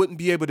do. I wouldn't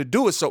be able to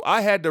do it. So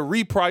I had to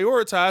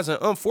reprioritize. And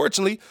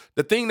unfortunately,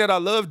 the thing that I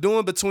love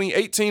doing between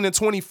 18 and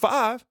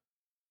 25,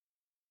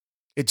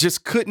 it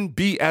just couldn't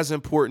be as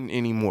important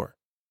anymore.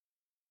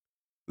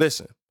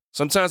 Listen,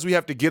 sometimes we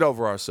have to get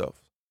over ourselves.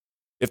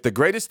 If the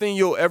greatest thing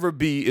you'll ever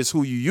be is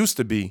who you used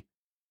to be,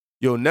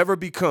 you'll never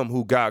become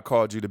who God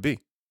called you to be.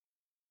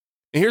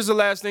 And here's the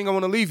last thing I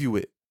want to leave you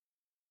with.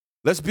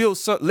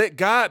 Let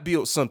God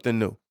build something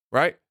new,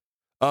 right?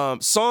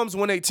 Psalms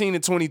 118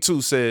 and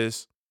 22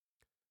 says,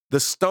 the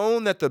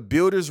stone that the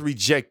builders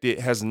rejected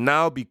has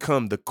now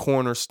become the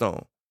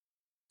cornerstone.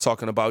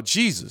 Talking about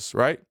Jesus,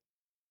 right?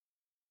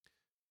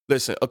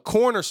 Listen, a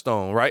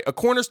cornerstone, right? A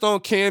cornerstone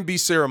can be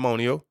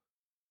ceremonial,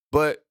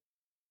 but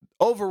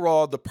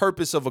overall, the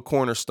purpose of a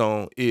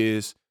cornerstone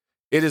is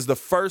it is the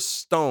first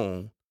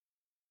stone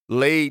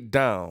laid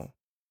down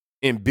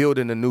in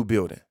building a new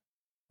building,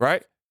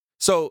 right?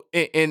 So,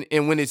 and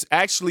when it's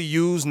actually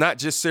used, not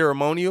just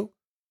ceremonial,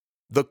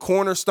 the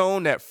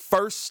cornerstone, that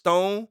first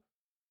stone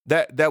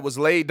that was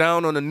laid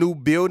down on a new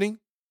building,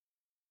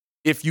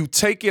 if you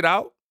take it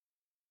out,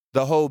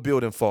 the whole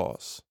building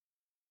falls.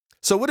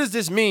 So what does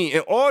this mean?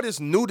 And all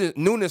this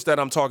newness that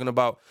I'm talking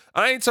about,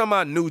 I ain't talking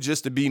about new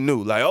just to be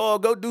new. Like, oh,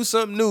 go do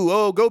something new.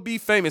 Oh, go be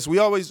famous.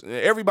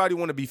 Everybody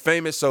want to be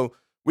famous. So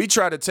We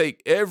try to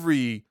take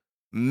every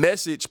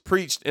message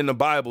preached in the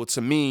Bible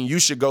to mean you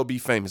should go be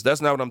famous.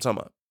 That's not what I'm talking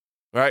about,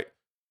 right?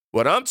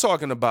 What I'm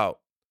talking about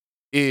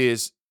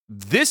is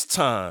this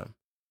time,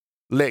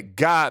 let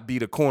God be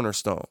the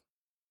cornerstone.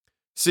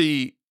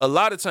 See, a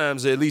lot of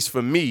times, at least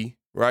for me,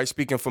 right,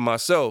 speaking for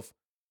myself,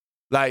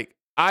 like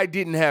I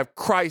didn't have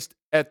Christ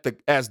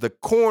as the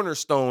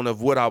cornerstone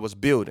of what I was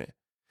building.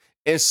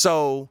 And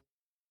so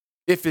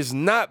if it's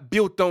not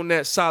built on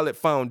that solid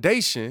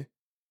foundation,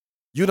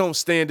 you don't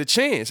stand a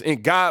chance.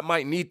 And God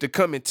might need to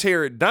come and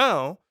tear it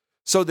down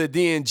so that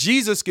then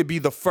Jesus could be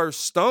the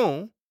first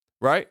stone,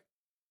 right?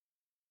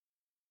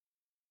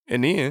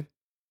 And then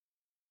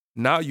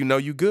now you know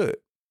you good.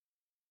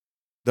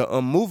 The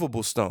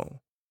unmovable stone.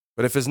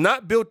 But if it's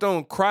not built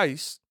on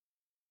Christ,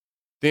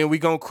 then we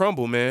gonna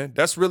crumble, man.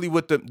 That's really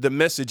what the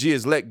message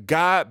is. Let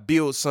God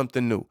build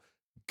something new.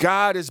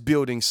 God is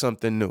building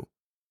something new,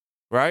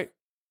 right?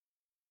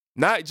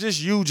 Not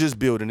just you just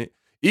building it.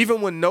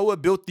 Even when Noah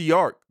built the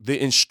ark, the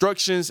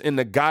instructions and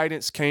the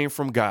guidance came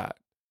from God.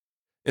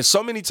 And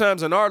so many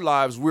times in our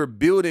lives, we're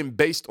building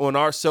based on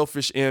our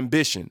selfish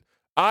ambition.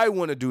 I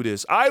want to do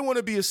this. I want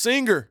to be a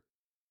singer.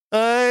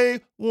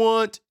 I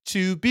want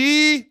to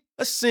be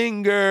a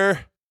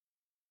singer.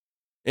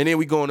 And then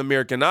we go on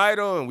American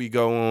Idol and we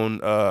go on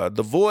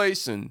The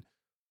Voice and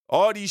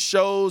all these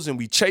shows and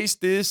we chase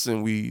this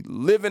and we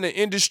live in an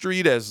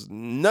industry that's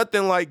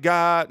nothing like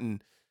God.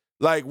 And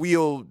like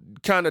we'll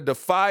kind of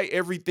defy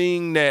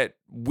everything that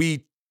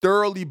we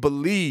thoroughly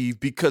believe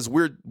because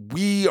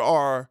we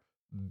are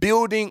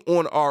building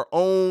on our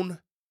own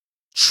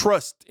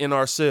trust in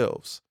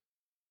ourselves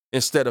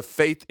instead of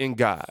faith in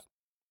God.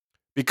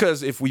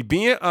 Because if we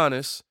being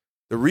honest,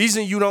 the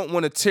reason you don't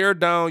want to tear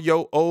down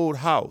your old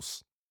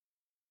house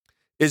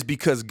is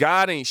because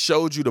God ain't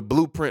showed you the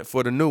blueprint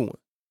for the new one,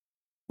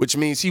 which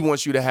means he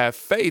wants you to have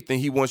faith and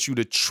he wants you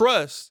to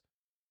trust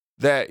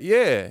that,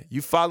 yeah,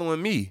 you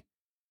following me.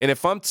 And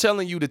if I'm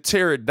telling you to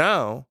tear it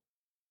down,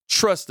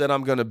 trust that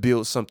I'm going to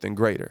build something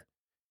greater.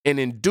 And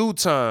in due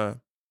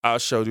time, I'll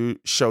show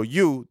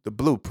you the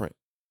blueprint.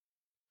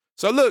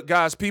 So look,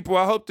 guys, people,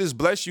 I hope this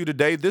blessed you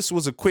today. This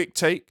was a quick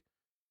take.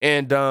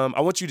 And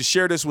I want you to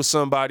share this with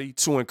somebody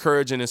to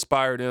encourage and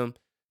inspire them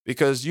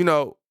because, you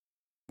know,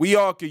 we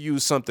all could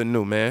use something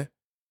new, man,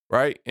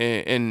 right?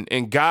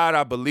 And God,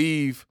 I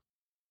believe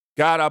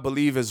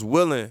is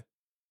willing.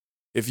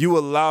 If you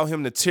allow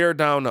him to tear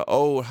down the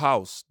old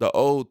house, the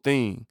old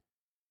thing,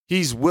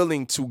 he's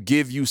willing to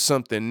give you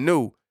something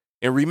new.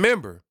 And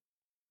remember,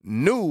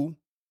 new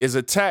is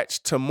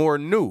attached to more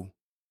new.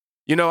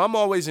 You know, I'm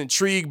always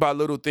intrigued by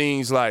little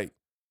things like,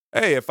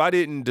 hey, if I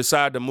didn't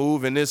decide to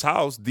move in this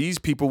house, these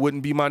people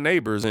wouldn't be my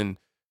neighbors. And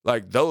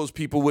like those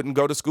people wouldn't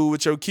go to school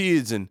with your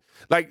kids. And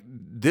like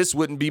this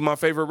wouldn't be my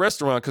favorite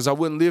restaurant because I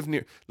wouldn't live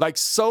near. Like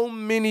so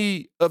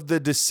many of the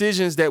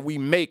decisions that we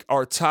make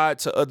are tied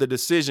to other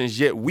decisions,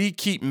 yet we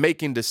keep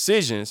making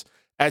decisions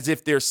as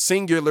if they're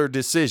singular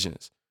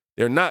decisions.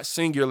 They're not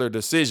singular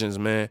decisions,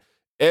 man.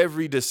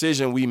 Every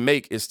decision we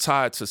make is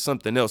tied to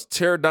something else.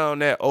 Tear down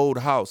that old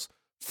house.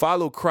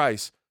 Follow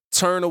Christ.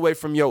 Turn away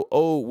from your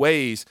old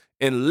ways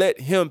and let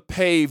him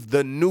pave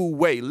the new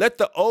way. Let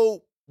the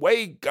old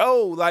way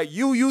go. Like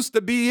you used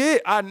to be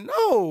it. I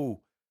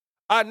know.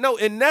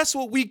 And that's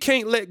what we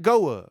can't let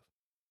go of.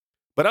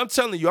 But I'm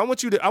telling you, I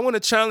want to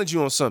challenge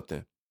you on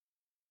something.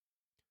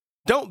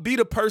 Don't be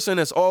the person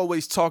that's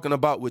always talking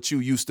about what you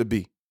used to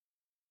be.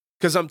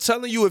 Because I'm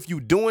telling you, if you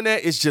doing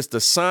that, it's just a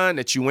sign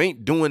that you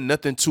ain't doing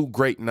nothing too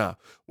great now.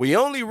 We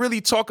only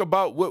really talk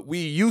about what we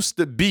used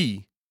to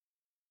be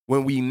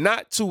when we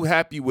not too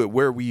happy with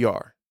where we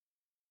are.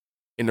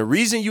 And the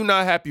reason you're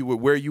not happy with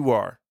where you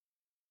are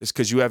is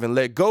because you haven't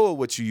let go of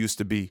what you used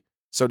to be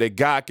so that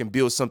God can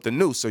build something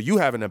new. So you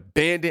have an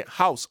abandoned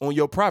house on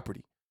your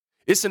property.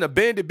 It's an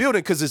abandoned building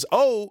because it's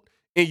old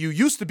and you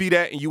used to be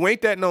that and you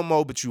ain't that no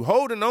more, but you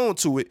holding on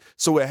to it.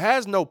 So it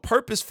has no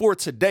purpose for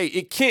today.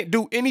 It can't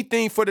do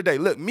anything for today.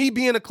 Look, me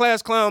being a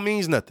class clown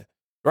means nothing,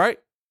 right?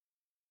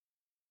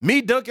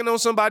 Me dunking on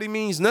somebody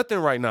means nothing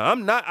right now.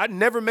 I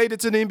never made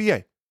it to the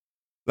NBA.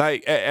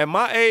 Like at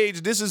my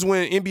age, this is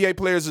when NBA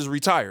players is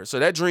retired. So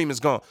that dream is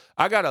gone.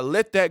 I got to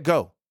let that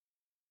go.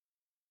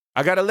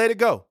 I got to let it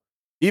go.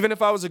 Even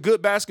if I was a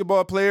good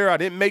basketball player, I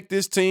didn't make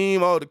this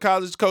team. Oh, the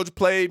college coach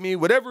played me.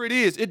 Whatever it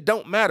is, it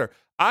don't matter.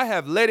 I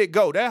have let it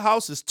go. That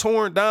house is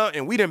torn down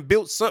and we done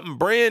built something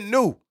brand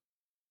new.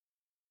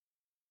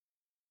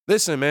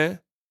 Listen, man,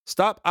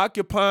 stop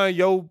occupying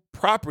your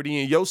property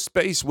and your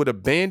space with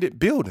abandoned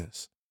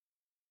buildings.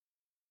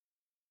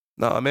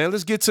 Nah, man,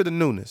 let's get to the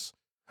newness.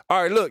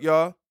 All right, look,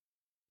 y'all,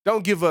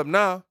 don't give up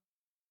now.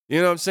 You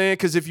know what I'm saying?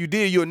 Because if you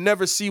did, you'll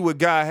never see what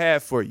God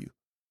had for you.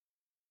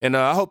 And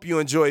I hope you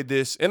enjoyed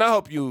this. And I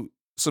hope you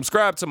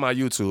subscribe to my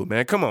YouTube,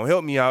 man. Come on,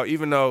 help me out.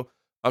 Even though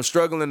I'm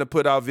struggling to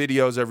put out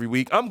videos every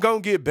week, I'm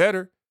going to get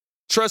better.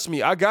 Trust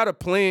me, I got a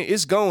plan.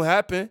 It's going to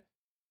happen,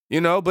 you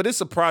know, but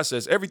it's a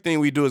process. Everything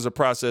we do is a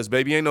process,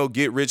 baby. Ain't no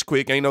get rich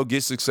quick. Ain't no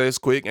get success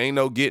quick. Ain't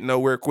no get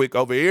nowhere quick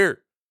over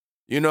here.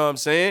 You know what I'm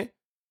saying?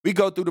 We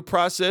go through the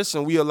process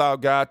and we allow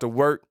God to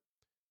work.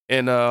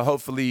 and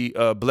hopefully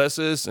bless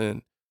us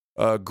and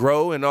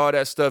grow and all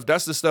that stuff.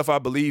 That's the stuff I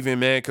believe in,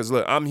 man. Because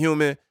look, I'm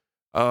human.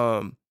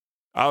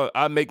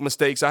 I make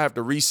mistakes. I have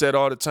to reset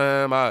all the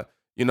time. I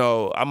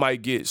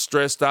might get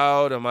stressed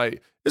out.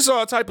 It's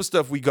all type of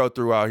stuff we go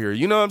through out here.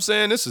 You know what I'm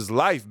saying? This is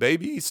life,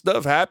 baby.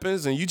 Stuff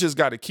happens, and you just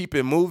got to keep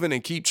it moving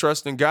and keep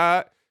trusting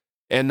God,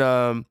 and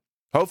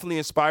hopefully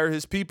inspire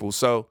His people.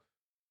 So,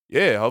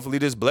 yeah, hopefully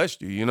this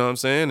blessed you. You know what I'm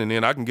saying? And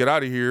then I can get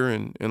out of here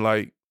and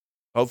like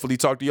hopefully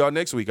talk to y'all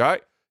next week. All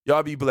right,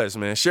 y'all be blessed,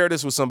 man. Share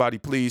this with somebody,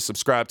 please.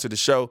 Subscribe to the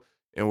show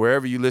and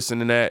wherever you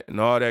listening at and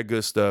all that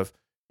good stuff.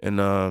 And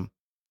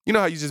you know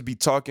how you just be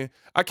talking?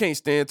 I can't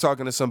stand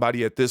talking to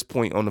somebody at this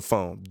point on the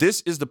phone.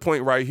 This is the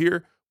point right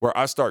here where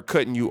I start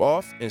cutting you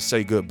off and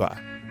say goodbye.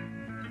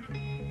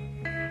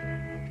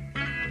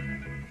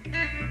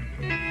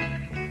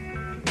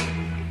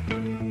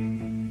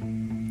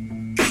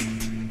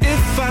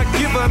 If I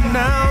give up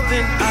now,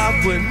 then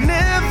I would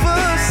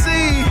never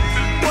see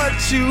what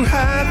you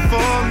had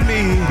for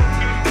me.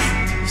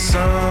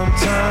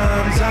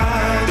 Sometimes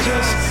I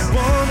just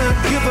wanna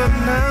give up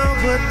now,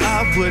 but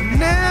I would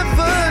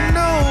never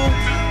know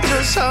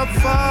just how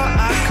far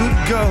I could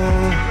go.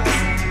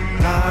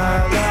 La,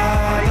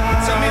 la,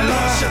 la. Tell me,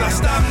 Lord, should I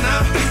stop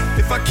now?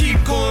 If I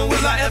keep going,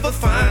 will I ever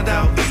find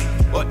out?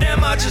 Or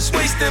am I just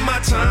wasting my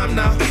time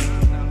now?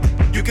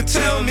 You can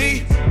tell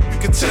me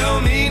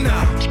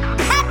now.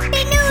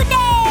 Happy New Day!